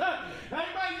help us.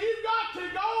 Amen. You've got to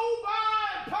go by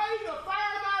and pay the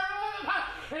fare thereof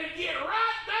and get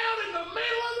right down in the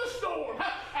middle of the storm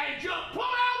and jump plumb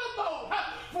out of the boat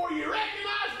before you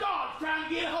recognize God's trying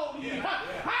to get a hold of you.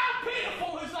 How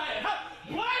pitiful is that?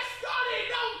 Bless God, it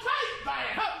don't take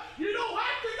that. You don't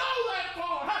have to go that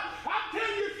far. I'm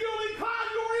telling you, if you'll incline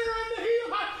your ear unto Him,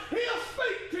 He'll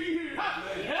speak to you.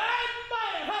 Amen.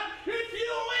 If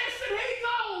you'll listen, He's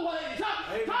always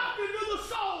talking to the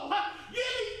soul,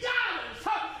 giving guidance,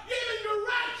 giving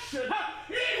direction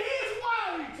in His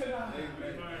way tonight.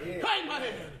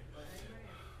 Amen.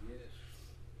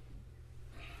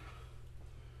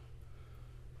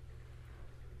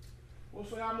 We'll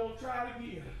say, I'm going to try it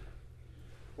again.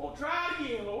 We'll try it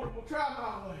again, Lord. We'll try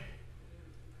my way.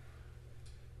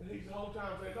 And He's the whole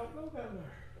time saying, don't go down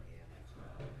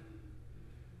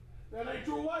there. That ain't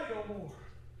your way no more.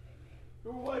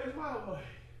 Your way is my way.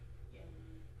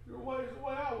 Your way is the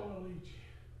way I want to lead you.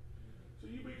 So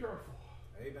you be careful.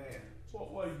 Amen.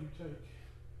 What way you take.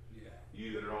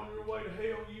 You that are on your way to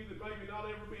hell, you that maybe not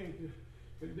ever been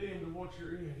condemned to what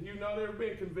you're in. You've not ever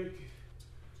been convicted.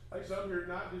 Hey, some here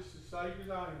tonight just as saved as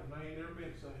I am. They ain't never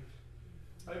been saved.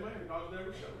 Amen. God's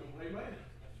never showed them. Amen.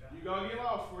 You got to get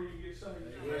lost before you get saved.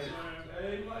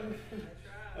 Amen.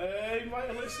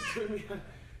 Amen. Listen to me.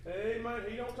 Amen.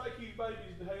 He don't take these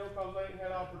babies to hell because they ain't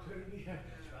had opportunity.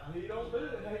 He don't do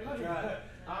it. Amen.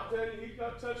 I'm telling you, He's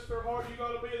got to touch their heart. You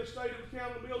got to be in a state of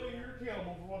accountability, and you're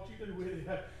accountable for what you do with it.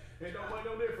 It don't make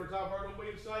no difference. I've heard them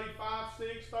being saved 5,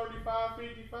 6, 35,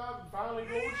 55, and finally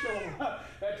Lord show them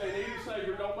that they need a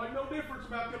Savior. It don't make no difference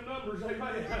about them numbers.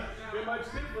 Amen. It makes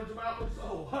a difference about the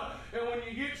soul. And when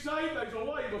you get saved, there's a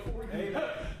way before you.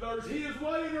 There's His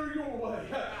way and there's your way.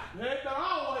 There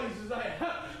always is that.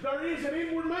 There is an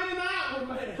inward man and an outward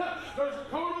man. There's a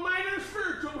carnal man and a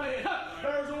spiritual man.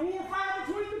 There's a warfare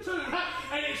between the two.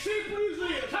 And it simply is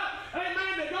this.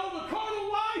 Amen. To go the carnal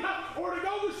way or to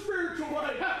go the spiritual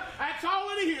way. That's all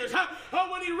it is.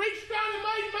 When he reached down and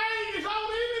made man in his own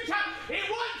image, it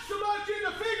wasn't so much in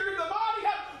the figure of the body,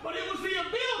 but it was the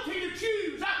ability to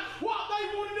choose what they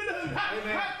wanted to do.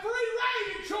 Have free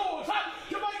reign and choice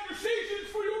to make decisions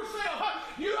for yourself.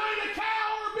 You ain't a cow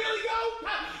or a billy goat.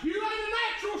 You ain't a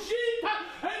natural sheep.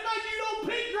 Amen. You don't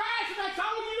pick grass and that's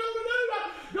all you know to do.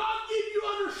 God give you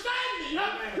understanding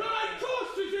to make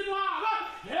choices in life.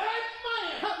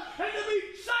 Amen. And to be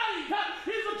saved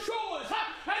is a choice.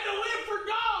 And to live for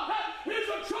God is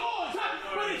a choice.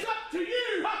 But it's up to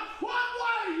you what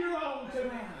way you're on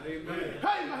tonight. Amen.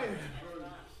 Amen.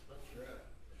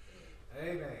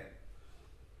 Amen.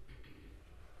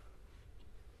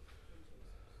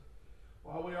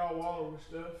 While we all wallow with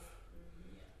stuff,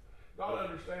 God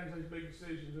understands these big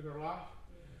decisions in our life.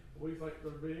 We think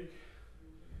they're big.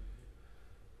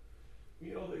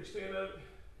 You know the extent of it?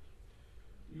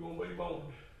 You're going to be born.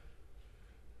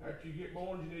 After you get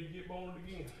born, you need to get born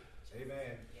again.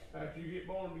 Amen. After you get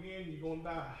born again, you're going to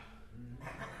die.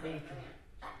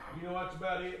 You know that's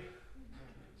about it.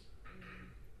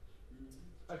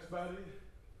 That's about it.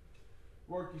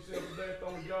 Work yourself to death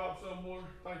on a job somewhere,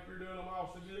 think you're doing them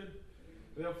all so good.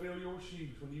 They'll fill your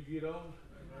shoes when you get old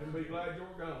and be glad you're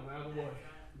gone out of the way.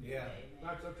 Yeah.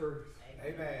 That's the truth.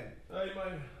 Amen.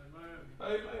 Amen.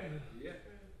 Amen. Yeah.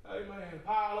 Amen.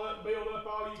 Pile up, build up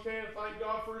all you can. Thank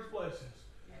God for His blessings.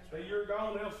 Hey, you're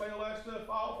gone, they'll sell that stuff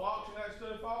off, auction that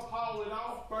stuff off, haul it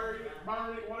off, bury it,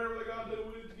 burn it, whatever they got to do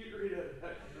with it to get rid of it.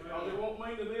 Because it won't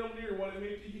mean to them near what it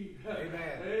meant to you.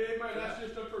 Amen. Amen. That's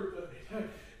just the truth of it.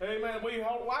 Amen. We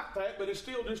don't like that, but it's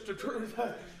still just the truth.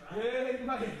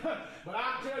 Amen. But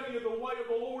I tell you, the way of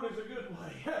the Lord is a good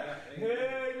way.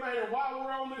 Amen. And while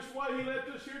we're on this way, He left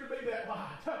us here to be that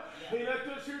light. He left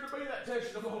us here to be that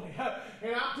testimony.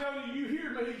 And I'm telling you, you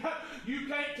hear me, you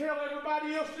can't tell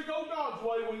everybody else to go God's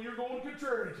way when you're going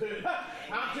contrary to it.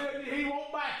 I'm telling you, He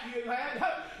won't back you in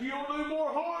that. You'll do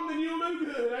more harm than you'll do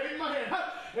good. Amen.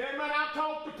 Amen. I've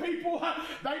talked to people,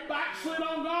 they backslid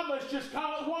on God. Let's just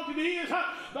call it what it is.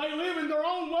 They live in their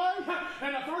own way.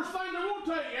 And the first thing they want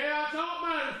to tell you, yeah, it's all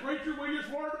matters, preacher. We just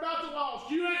worried about the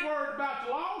lost. You ain't worried about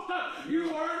the lost. You're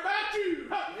worried about you.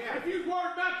 If you was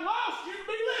worried about the lost, you'd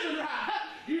be living right.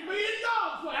 You'd be in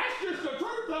God's way. That's just the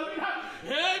truth of it.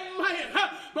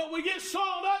 Amen. But we get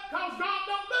soiled up because God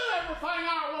don't do everything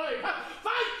our way.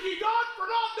 Thank you, God, for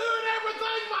not doing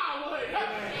everything my way.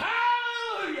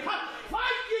 Hallelujah.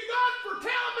 Thank you, God, for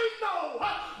telling me no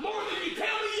more than you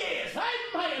tell me yes.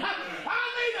 Amen. I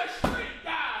need a straight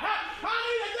guy. I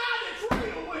need a guy that's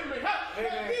real with me. That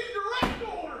gives direct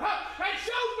order. And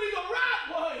shows me the right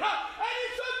way. And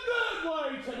it's a good way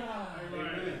tonight.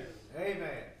 Amen.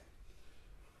 Amen.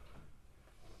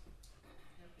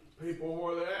 People are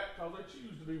where they're at because they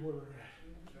choose to be where they're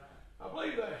at. I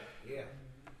believe that. Yeah.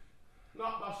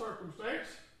 Not by circumstance,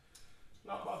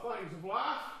 not by things of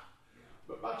life,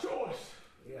 but by choice.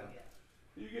 Yeah.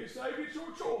 You get saved, it's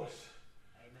your choice.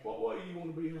 What way you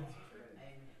want to be on.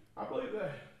 I believe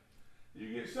that.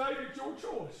 You get saved, it's your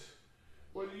choice.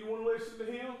 Whether you want to listen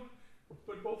to Him or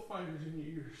put both fingers in your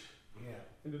ears Yeah.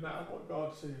 and deny what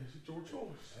God says. It's your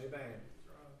choice. Amen.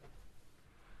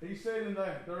 He said in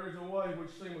that, there is a way which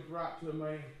seemeth right to a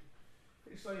man.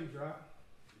 It seems right.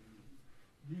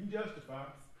 You can justify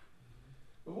it.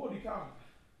 But what do you call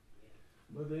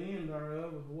it? But the end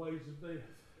thereof are the ways of death.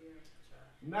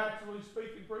 Naturally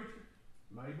speaking, preacher,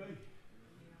 maybe.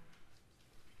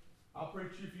 I'll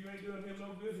preach you if you ain't doing Him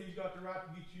no good, He's got the right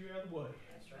to get you out of the way.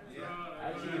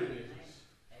 That's His business.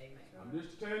 I'm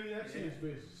just telling you, that's His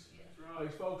business.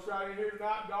 These folks right in here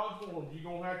tonight, God's warned. You're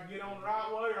going to have to get on the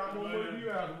right way or I'm going to move you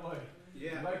out of the way.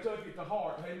 Yeah. They took it to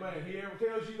heart. Amen. He ever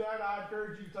tells you that, I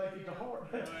encourage you to take it to heart.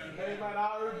 Amen.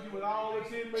 I urge you with all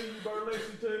that's in me, you better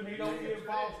listen to Him. He don't give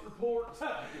false reports.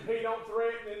 He don't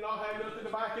threaten and not have nothing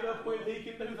to back it up with. He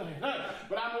can do that.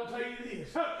 But I'm going to tell you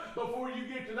this. Before you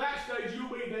get to that stage, you'll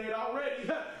be dead already.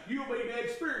 You'll be dead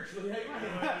spiritually.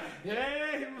 Amen.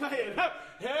 Amen.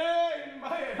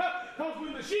 Amen. Because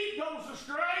when the sheep goes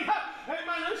astray,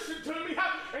 amen, listen to me,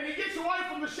 and he gets away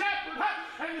from the shepherd,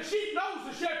 and the sheep knows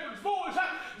the shepherd's voice,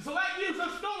 so that gives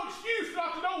us no excuse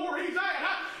not to know where he's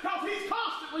at, because he's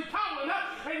constantly calling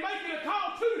and making a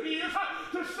call to his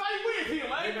to stay with him.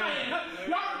 Amen.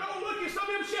 Y'all go look at some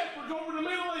of them shepherds over in the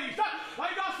Middle East.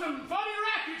 They got some funny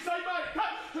rackets they make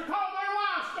to call their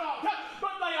livestock,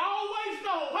 but they always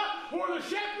know where the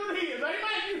shepherd is.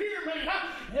 Amen. You hear me?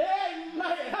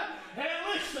 Amen. And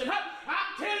listen,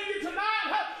 I'm telling you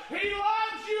tonight, He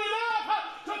loves you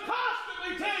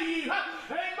you,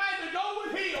 amen, to go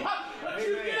with Him. But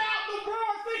you get out the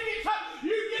briar thickets,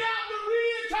 you get out the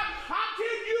ridge, I'm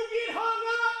telling you, get hung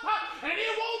up, and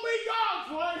it won't be God's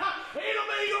way, it'll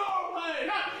be your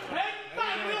way.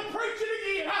 Amen. We'll preach it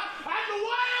again. And the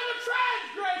way of the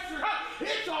transgressor,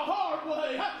 it's a hard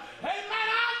way. Amen.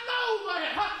 I know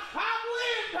that. I've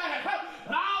lived that.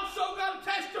 But I also got to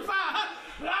testify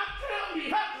that I'm telling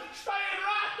you, staying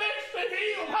right next to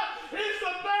Him is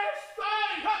the best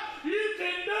thing you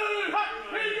can do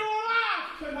in your life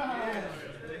tonight.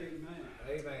 Amen.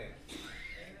 Amen.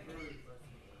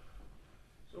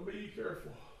 So be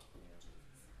careful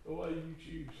the way you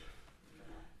choose.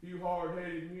 You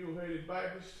hard-headed, mule-headed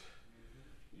Baptist,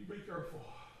 you be careful.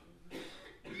 You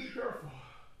be careful.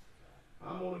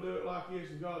 I'm going to do it like this,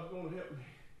 and God's going to help me.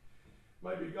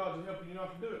 Maybe God's helping you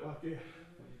not to do it like that.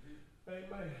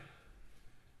 Amen.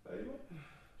 Amen.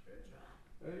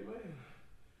 Amen.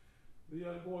 The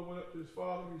young boy went up to his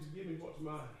father. He said, "Give me what's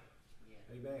mine."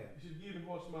 Amen. He said, "Give him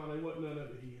what's mine." There wasn't none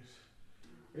of it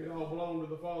his. It all belonged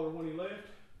to the father when he left,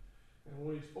 and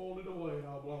when he spoiled it away, it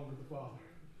all belonged to the father.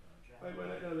 Amen.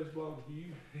 That none of this belongs to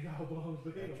you. It all belongs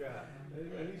to Him. That's right.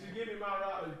 Amen. He said, "Give me my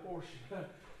rightly portion."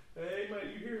 Amen.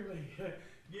 You hear me?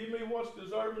 Give me what's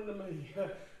deserving to me.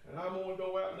 And I'm going to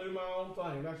go out and do my own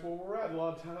thing. That's where we're at a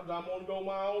lot of times. I'm going to go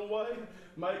my own way,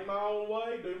 make my own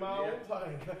way, do my own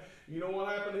thing. You know what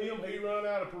happened to him? He run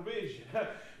out of provision.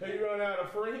 He run out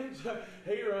of friends.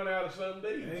 He run out of some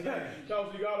deeds.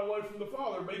 Because he got away from the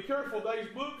Father. Be careful. There's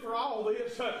a book for all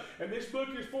this. And this book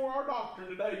is for our doctrine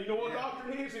today. You know what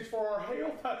doctrine is? It's for our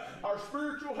health, our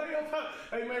spiritual health.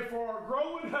 Amen. For our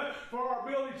growing, for our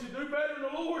ability to do better in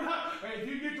the Lord. And if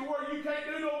you get to where you can't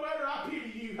do no better, I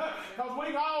pity you. Because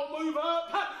we all move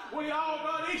up. We all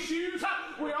got issues.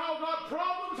 We all got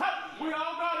problems. We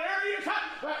all got areas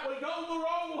that we go the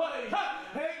wrong way.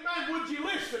 Amen. Would you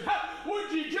listen?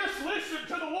 Would you just listen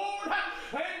to the Lord?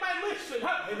 Amen. Listen.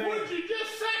 Would you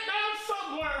just sit down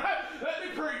somewhere? Let me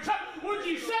preach. Would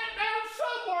you sit down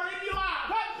somewhere in your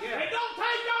life? And don't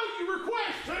take all your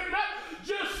requests to Him.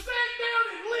 Just sit down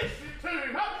and listen to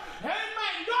Him.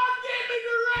 Amen. God, give me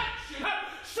direction.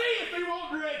 See if He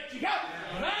won't direct you.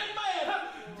 Amen.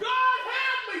 God,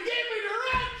 help me. Give me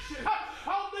direction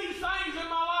on these things in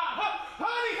my life.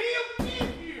 Honey, He'll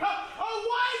give you a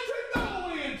way to go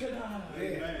in tonight.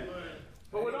 Amen.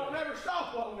 But we don't never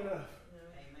stop long enough.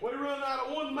 We run out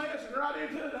of one mess and right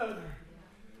into another.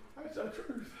 That's the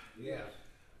truth. Yes.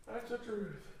 That's the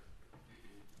truth.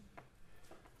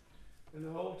 And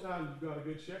the whole time you've got a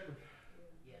good shepherd.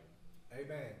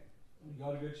 Amen. You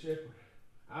got a good shepherd.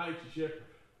 I ain't your shepherd.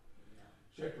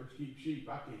 Shepherds keep sheep.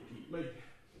 I can't keep me.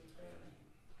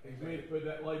 It's me to put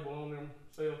that label on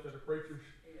themselves that are preachers,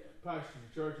 pastors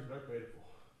of church, and they're pitiful.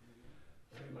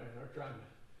 Amen. They're trying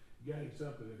to gain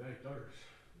something that ain't theirs.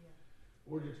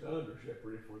 We're just under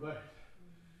shepherd if we're that.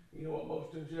 You know what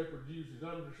most of them shepherds use as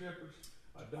under shepherds?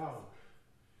 A dog.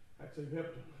 That's who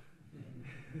helped them.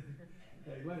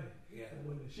 Amen. Yeah. And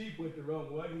when the sheep went the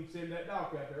wrong way, he'd send that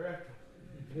dog out there after them.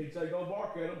 And he'd say, "Go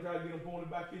bark at them, try to get them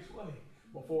pointed back this way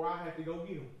before I have to go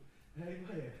get them."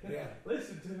 Amen. Yeah.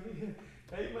 Listen to me.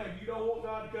 Amen. You don't want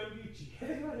God to come get you.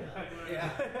 Amen. Yeah.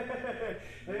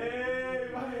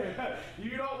 Amen.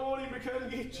 You don't want Him to come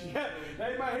get you.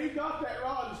 Amen. He's got that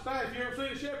rod and staff. You ever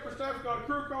seen a shepherd's staff? It's got a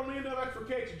crook on the end of it. That's for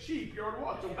catching sheep. You ought to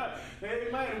watch them.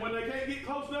 Amen. When they can't get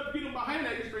close enough to get them behind,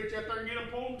 they just reach out there and get them,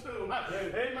 pull them to them.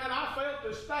 Amen. I felt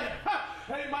the staff.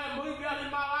 Amen. Moved out in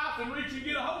my life and reach and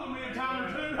get a hold of me a time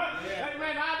or two.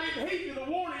 Amen. I didn't heed to the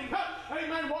warning.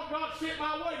 Amen. What God sent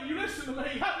my way. You listen to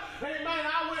me. Amen.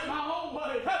 I went my own way.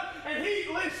 And He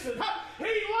listened.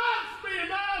 He loves me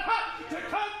enough to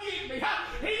come get me.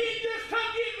 He didn't just come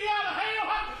get me out of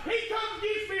hell. He comes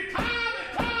gets me time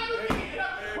and time again.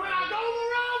 When I go the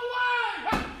wrong way,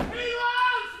 He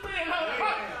loves me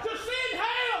enough to send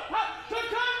help to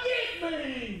come get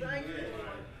me. Thank you.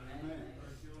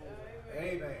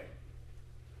 Amen.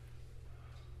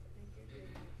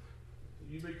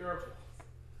 You be careful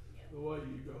the way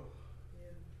you go.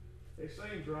 It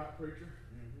seems right, preacher.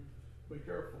 Be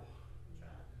careful.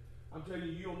 I'm telling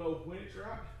you, you'll know when it's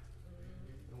right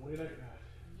and when it ain't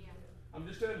right. I'm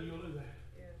just telling you, you'll do that.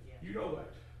 You know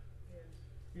that.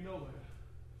 You know that.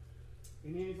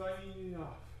 In anything in your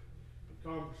life, in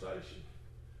conversation,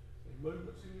 in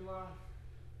movements in your life,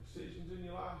 decisions in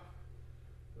your life,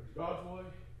 there's God's way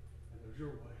and there's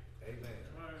your way. Amen.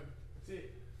 That's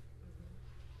it.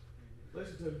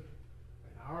 Listen to me.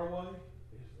 And our way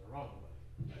is the wrong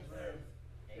way.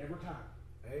 Every time.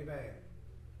 Amen.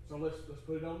 So let's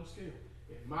put it on the scale.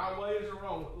 If my way is the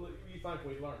wrong way, you think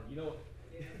we'd learn. You know,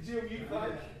 Jim, you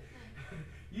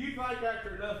think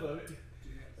after enough of it,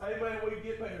 Amen. We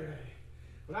get better at it.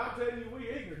 But I'm telling you, we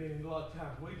ignorant in it a lot of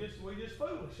times. We just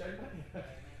foolish. Amen.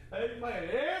 Amen.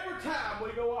 Every time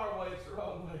we go our way, it's the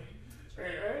wrong way.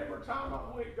 And every time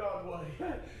I went God's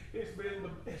way, it's been the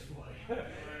best way.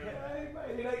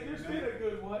 Amen. It ain't just been a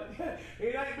good way.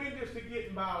 It ain't been just a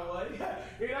getting by way.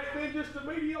 It ain't been just a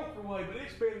mediocre way, but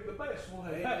it's been the best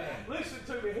way. Listen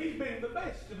to me. He's been the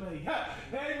best to me.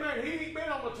 Amen. He ain't been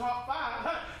on the top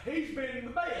 5. He's been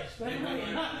the best.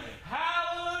 Amen.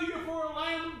 Hallelujah for a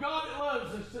Lamb of God that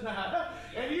loves us tonight.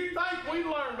 And you think we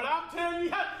learn, but I'm telling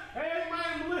you,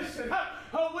 amen, listen,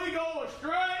 we go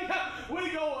astray. We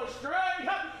go astray.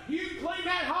 You clean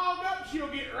that hog up, she'll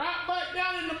get right back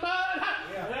down in the mud.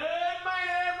 Amen.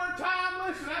 Every time,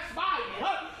 listen, that's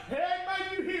Bible. Amen.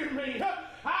 You hear me?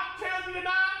 I'm telling you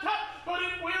tonight, but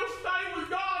if we'll stay with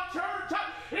God, church,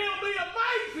 it'll be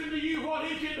amazing to you what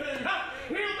He can do.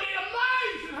 It'll be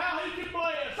amazing how He can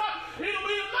bless. It'll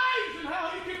be amazing how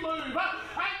He can move.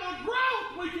 And the growth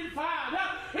we can find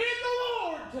in the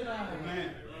Lord tonight. Amen.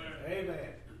 Amen.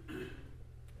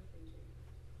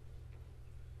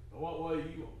 What way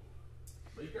you want?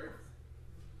 Be careful.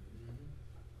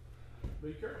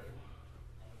 Be careful.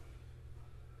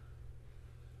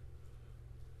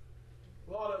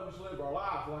 A lot of us live our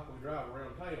life like we drive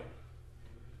around town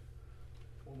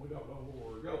when we don't know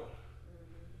where we're going.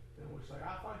 And we say,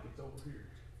 I think it's over here.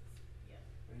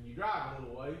 And you drive a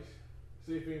little ways,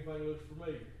 see if anything looks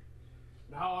familiar.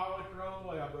 No, I went the wrong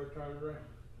way, I better turn around.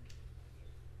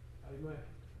 Amen.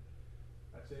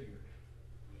 That's ignorant.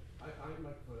 I ain't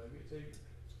making fun of it. It's ignorant.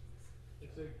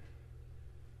 It's ignorant.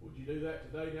 Would you do that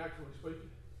today, naturally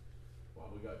speaking? Well,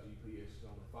 we got GPSs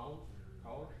on our phones and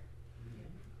our cars.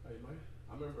 Amen.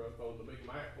 I remember I told the Big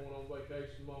Mac going on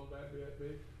vacation, Mom and Dad be that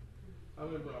big. I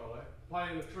remember all that.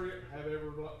 Planning the trip, have ever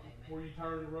where you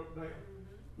turn the rope down.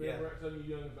 Remember that? Some of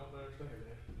you young don't understand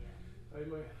that.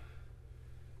 Amen.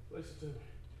 Listen to me.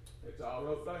 It's all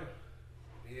roped down.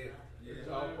 Yeah. It's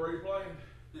all pre-planned.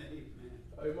 Amen.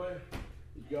 Amen.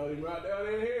 You got him right down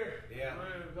in here. Yeah.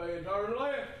 Saying turn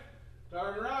left,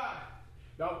 turn right.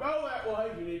 Don't go that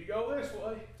way. You need to go this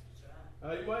way.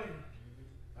 Amen.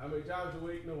 How many times do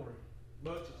we ignore him?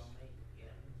 Bunches.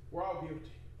 We're all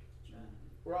guilty.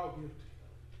 We're all guilty.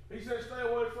 He says stay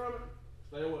away from it.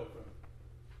 Stay away from it.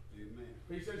 Amen.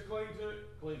 If he says cling to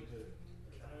it, cling to it.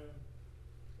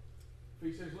 If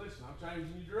he says, listen, I'm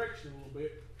changing your direction a little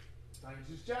bit, things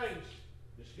has changed,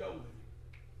 just go with it.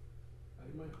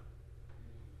 Amen.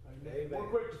 Amen. We're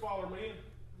quick to follow men.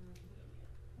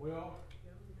 We are.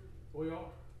 We are.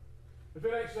 If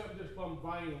it ain't something just plumb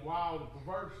vain and wild and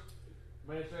perverse,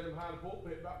 man standing behind the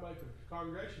pulpit about making the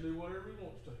congregation do whatever he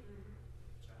wants to.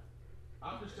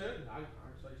 I'm just telling you, I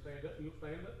can say stand up, you'll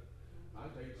stand up. I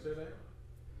can tell you to sit down.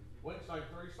 We can sing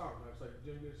 3 songs. I can say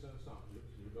Jim get us a song.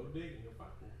 You'll go digging, you'll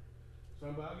find one.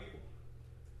 Somebody get one.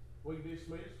 We can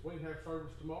dismiss. We can have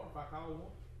service tomorrow if I call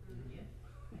one.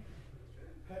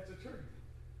 That's the truth.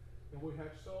 And we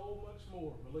have so much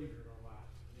more of a leader in our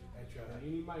lives That's than right.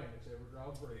 any man that's ever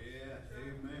drawn breath. Yeah.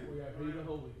 Amen. We have He the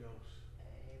Holy Ghost.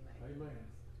 Amen.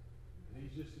 And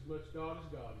He's just as much God as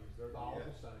God is. They're all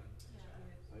the same.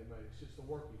 Amen. It's just the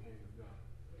working hand of God.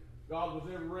 God was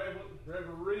ever relevant,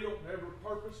 ever real, ever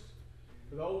purposed.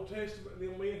 For the Old Testament,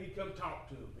 them men, He'd come talk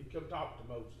to them. He'd come talk to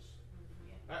Moses.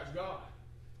 That's God.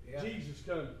 Yeah. Jesus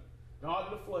coming,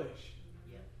 God in the flesh,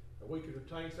 that we could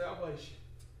obtain salvation,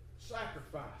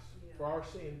 sacrifice for our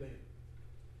sin debt.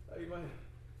 Amen.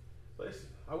 Listen,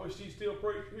 I wish He's still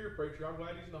here, preacher. I'm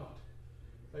glad He's not.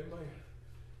 Amen.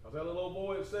 Because that little old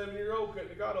boy at 7-year-old couldn't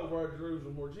have got over at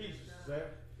Jerusalem where Jesus is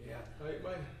at. Yeah.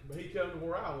 Amen. But He come to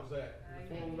where I was at,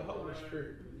 in the form of the Holy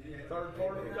Spirit, third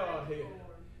part of the Godhead.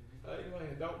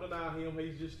 Amen. Don't deny Him.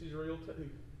 He's just as real too.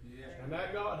 Yeah. And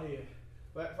that Godhead,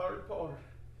 that third part,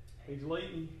 He's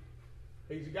leading,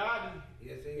 He's guiding.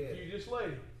 Yes, He If is. you just let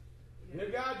Him. And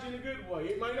He'll guide you in a good way.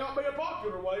 It may not be a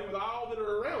popular way with all that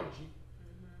are around you.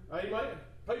 Amen.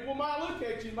 People might look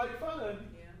at you and make fun of you.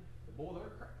 But boy, they're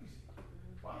crazy.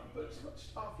 Why put so much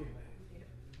stock in that?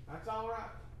 That's all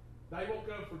right. They won't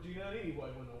comfort you none anyway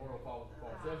when the world falls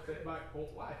apart. They'll sit back and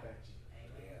won't laugh at you.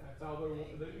 Yeah. That's all they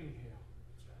want to do anyhow.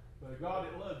 But a God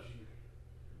that loves you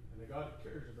and a God that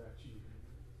cares about you,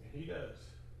 and He does,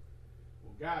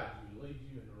 will guide you and lead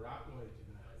you in the right way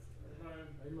tonight.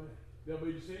 Amen. There'll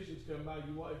be decisions come by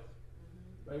your way.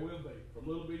 They will be. From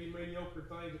little bitty mediocre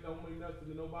things that don't mean nothing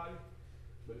to nobody,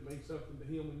 but it means something to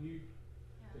Him and you,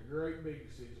 to great big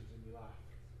decisions in your life.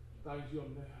 Things you'll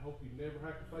hope you never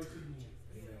have to face again.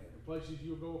 Amen. And places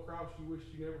you'll go across you wish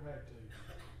you never had to.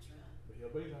 But He'll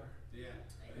be there. Yeah.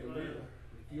 He'll be there.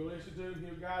 If you listen to Him,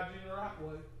 He'll guide you in the right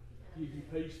way. Give you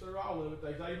peace through all of it.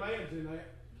 There's amens in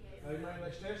that. Amen.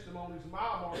 There's testimonies and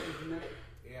mile markers in that.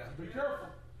 Yeah. Be careful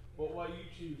what way you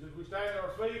choose. As we stand at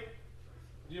our feet,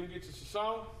 Jim gets us a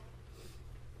song.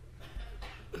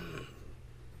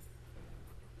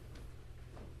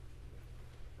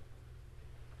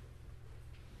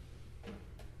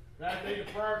 That need a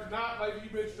prayer tonight. Maybe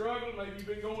you've been struggling. Maybe you've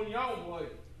been going your own way.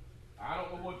 I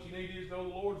don't know what you need is. Know the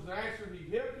Lord's an answer. He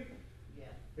can help you. Yeah.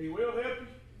 He will help you.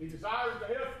 He desires to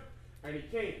help you, and He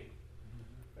can.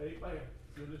 Amen.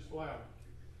 You'll just allow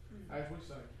it as we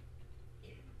sing.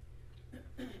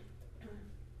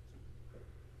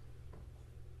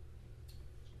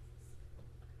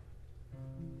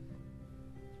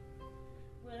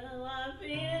 Well, I've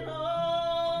been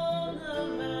on the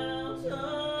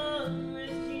mountain with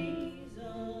Jesus,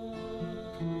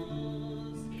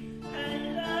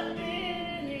 and I've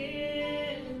been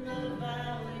in the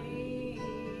valley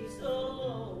so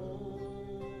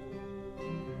low,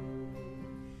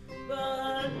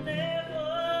 but never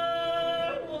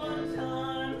one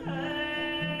time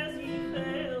has He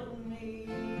failed me.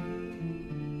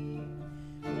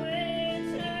 When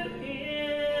to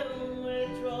Him with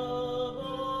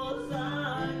troubles I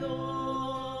go.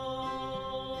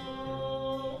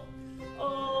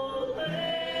 Oh,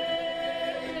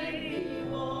 let me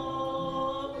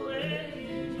walk with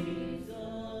you, Jesus.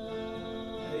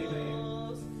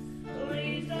 Amen.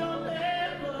 Please don't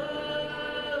ever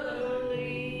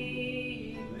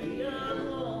leave me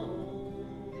alone.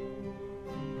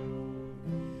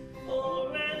 For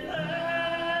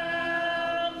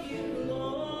without you,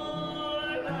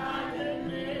 Lord, I could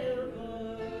never,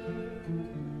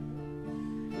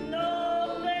 no,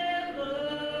 never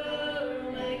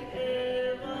make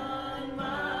heaven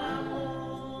my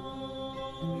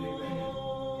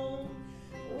home.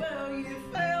 Well, you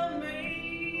found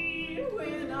me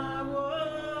when I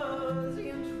was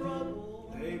in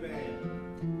trouble. Amen.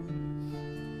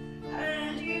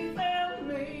 And you found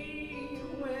me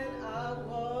when I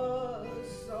was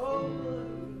so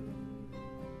blue.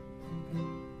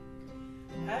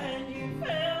 And you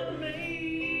found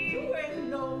me when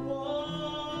no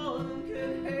one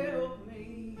could help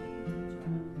me.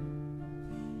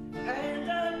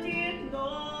 And I did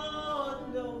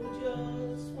not know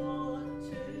just what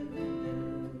to do.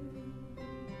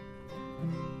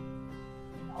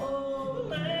 Oh,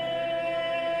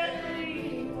 let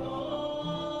me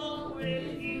walk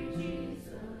with you,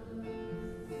 Jesus.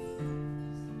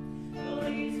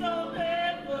 Please don't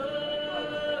ever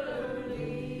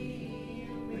leave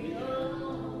me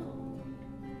alone.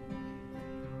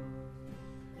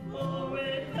 For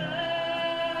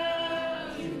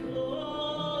without you,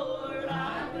 Lord,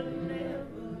 I could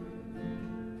never,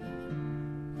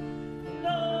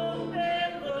 no,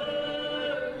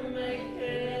 never make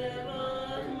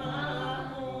heaven my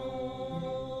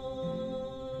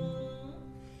home.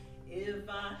 If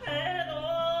I had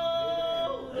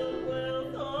all the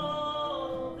wealth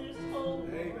of this whole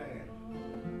Amen.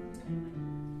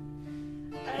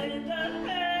 and I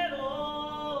had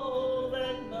all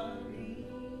that money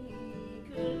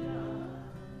could buy,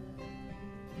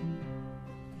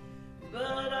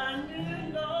 but I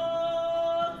knew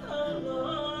not the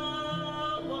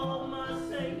love of my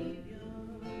Savior,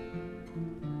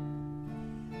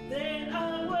 then I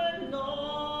would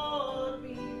not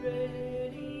be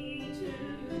ready to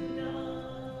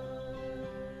die.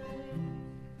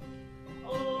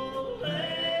 Oh,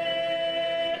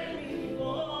 let me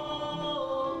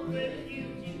walk with you,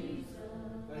 Jesus.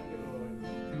 Thank you, Lord.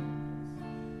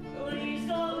 Please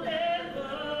don't ever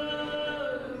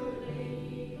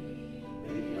leave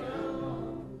me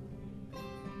alone.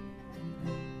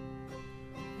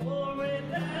 For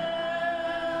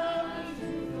without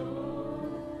you,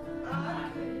 Lord, I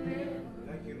could never,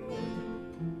 Thank you, Lord.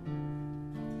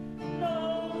 no,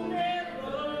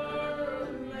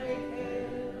 never make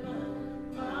heaven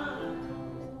my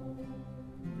home.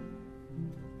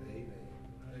 Amen.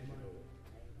 Thank you, Lord.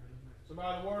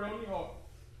 Somebody, the word on your heart.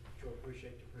 Sure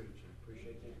appreciate the preaching.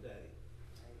 Appreciate this day.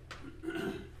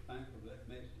 Thank you for that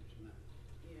message tonight.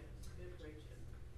 Yes, good preaching.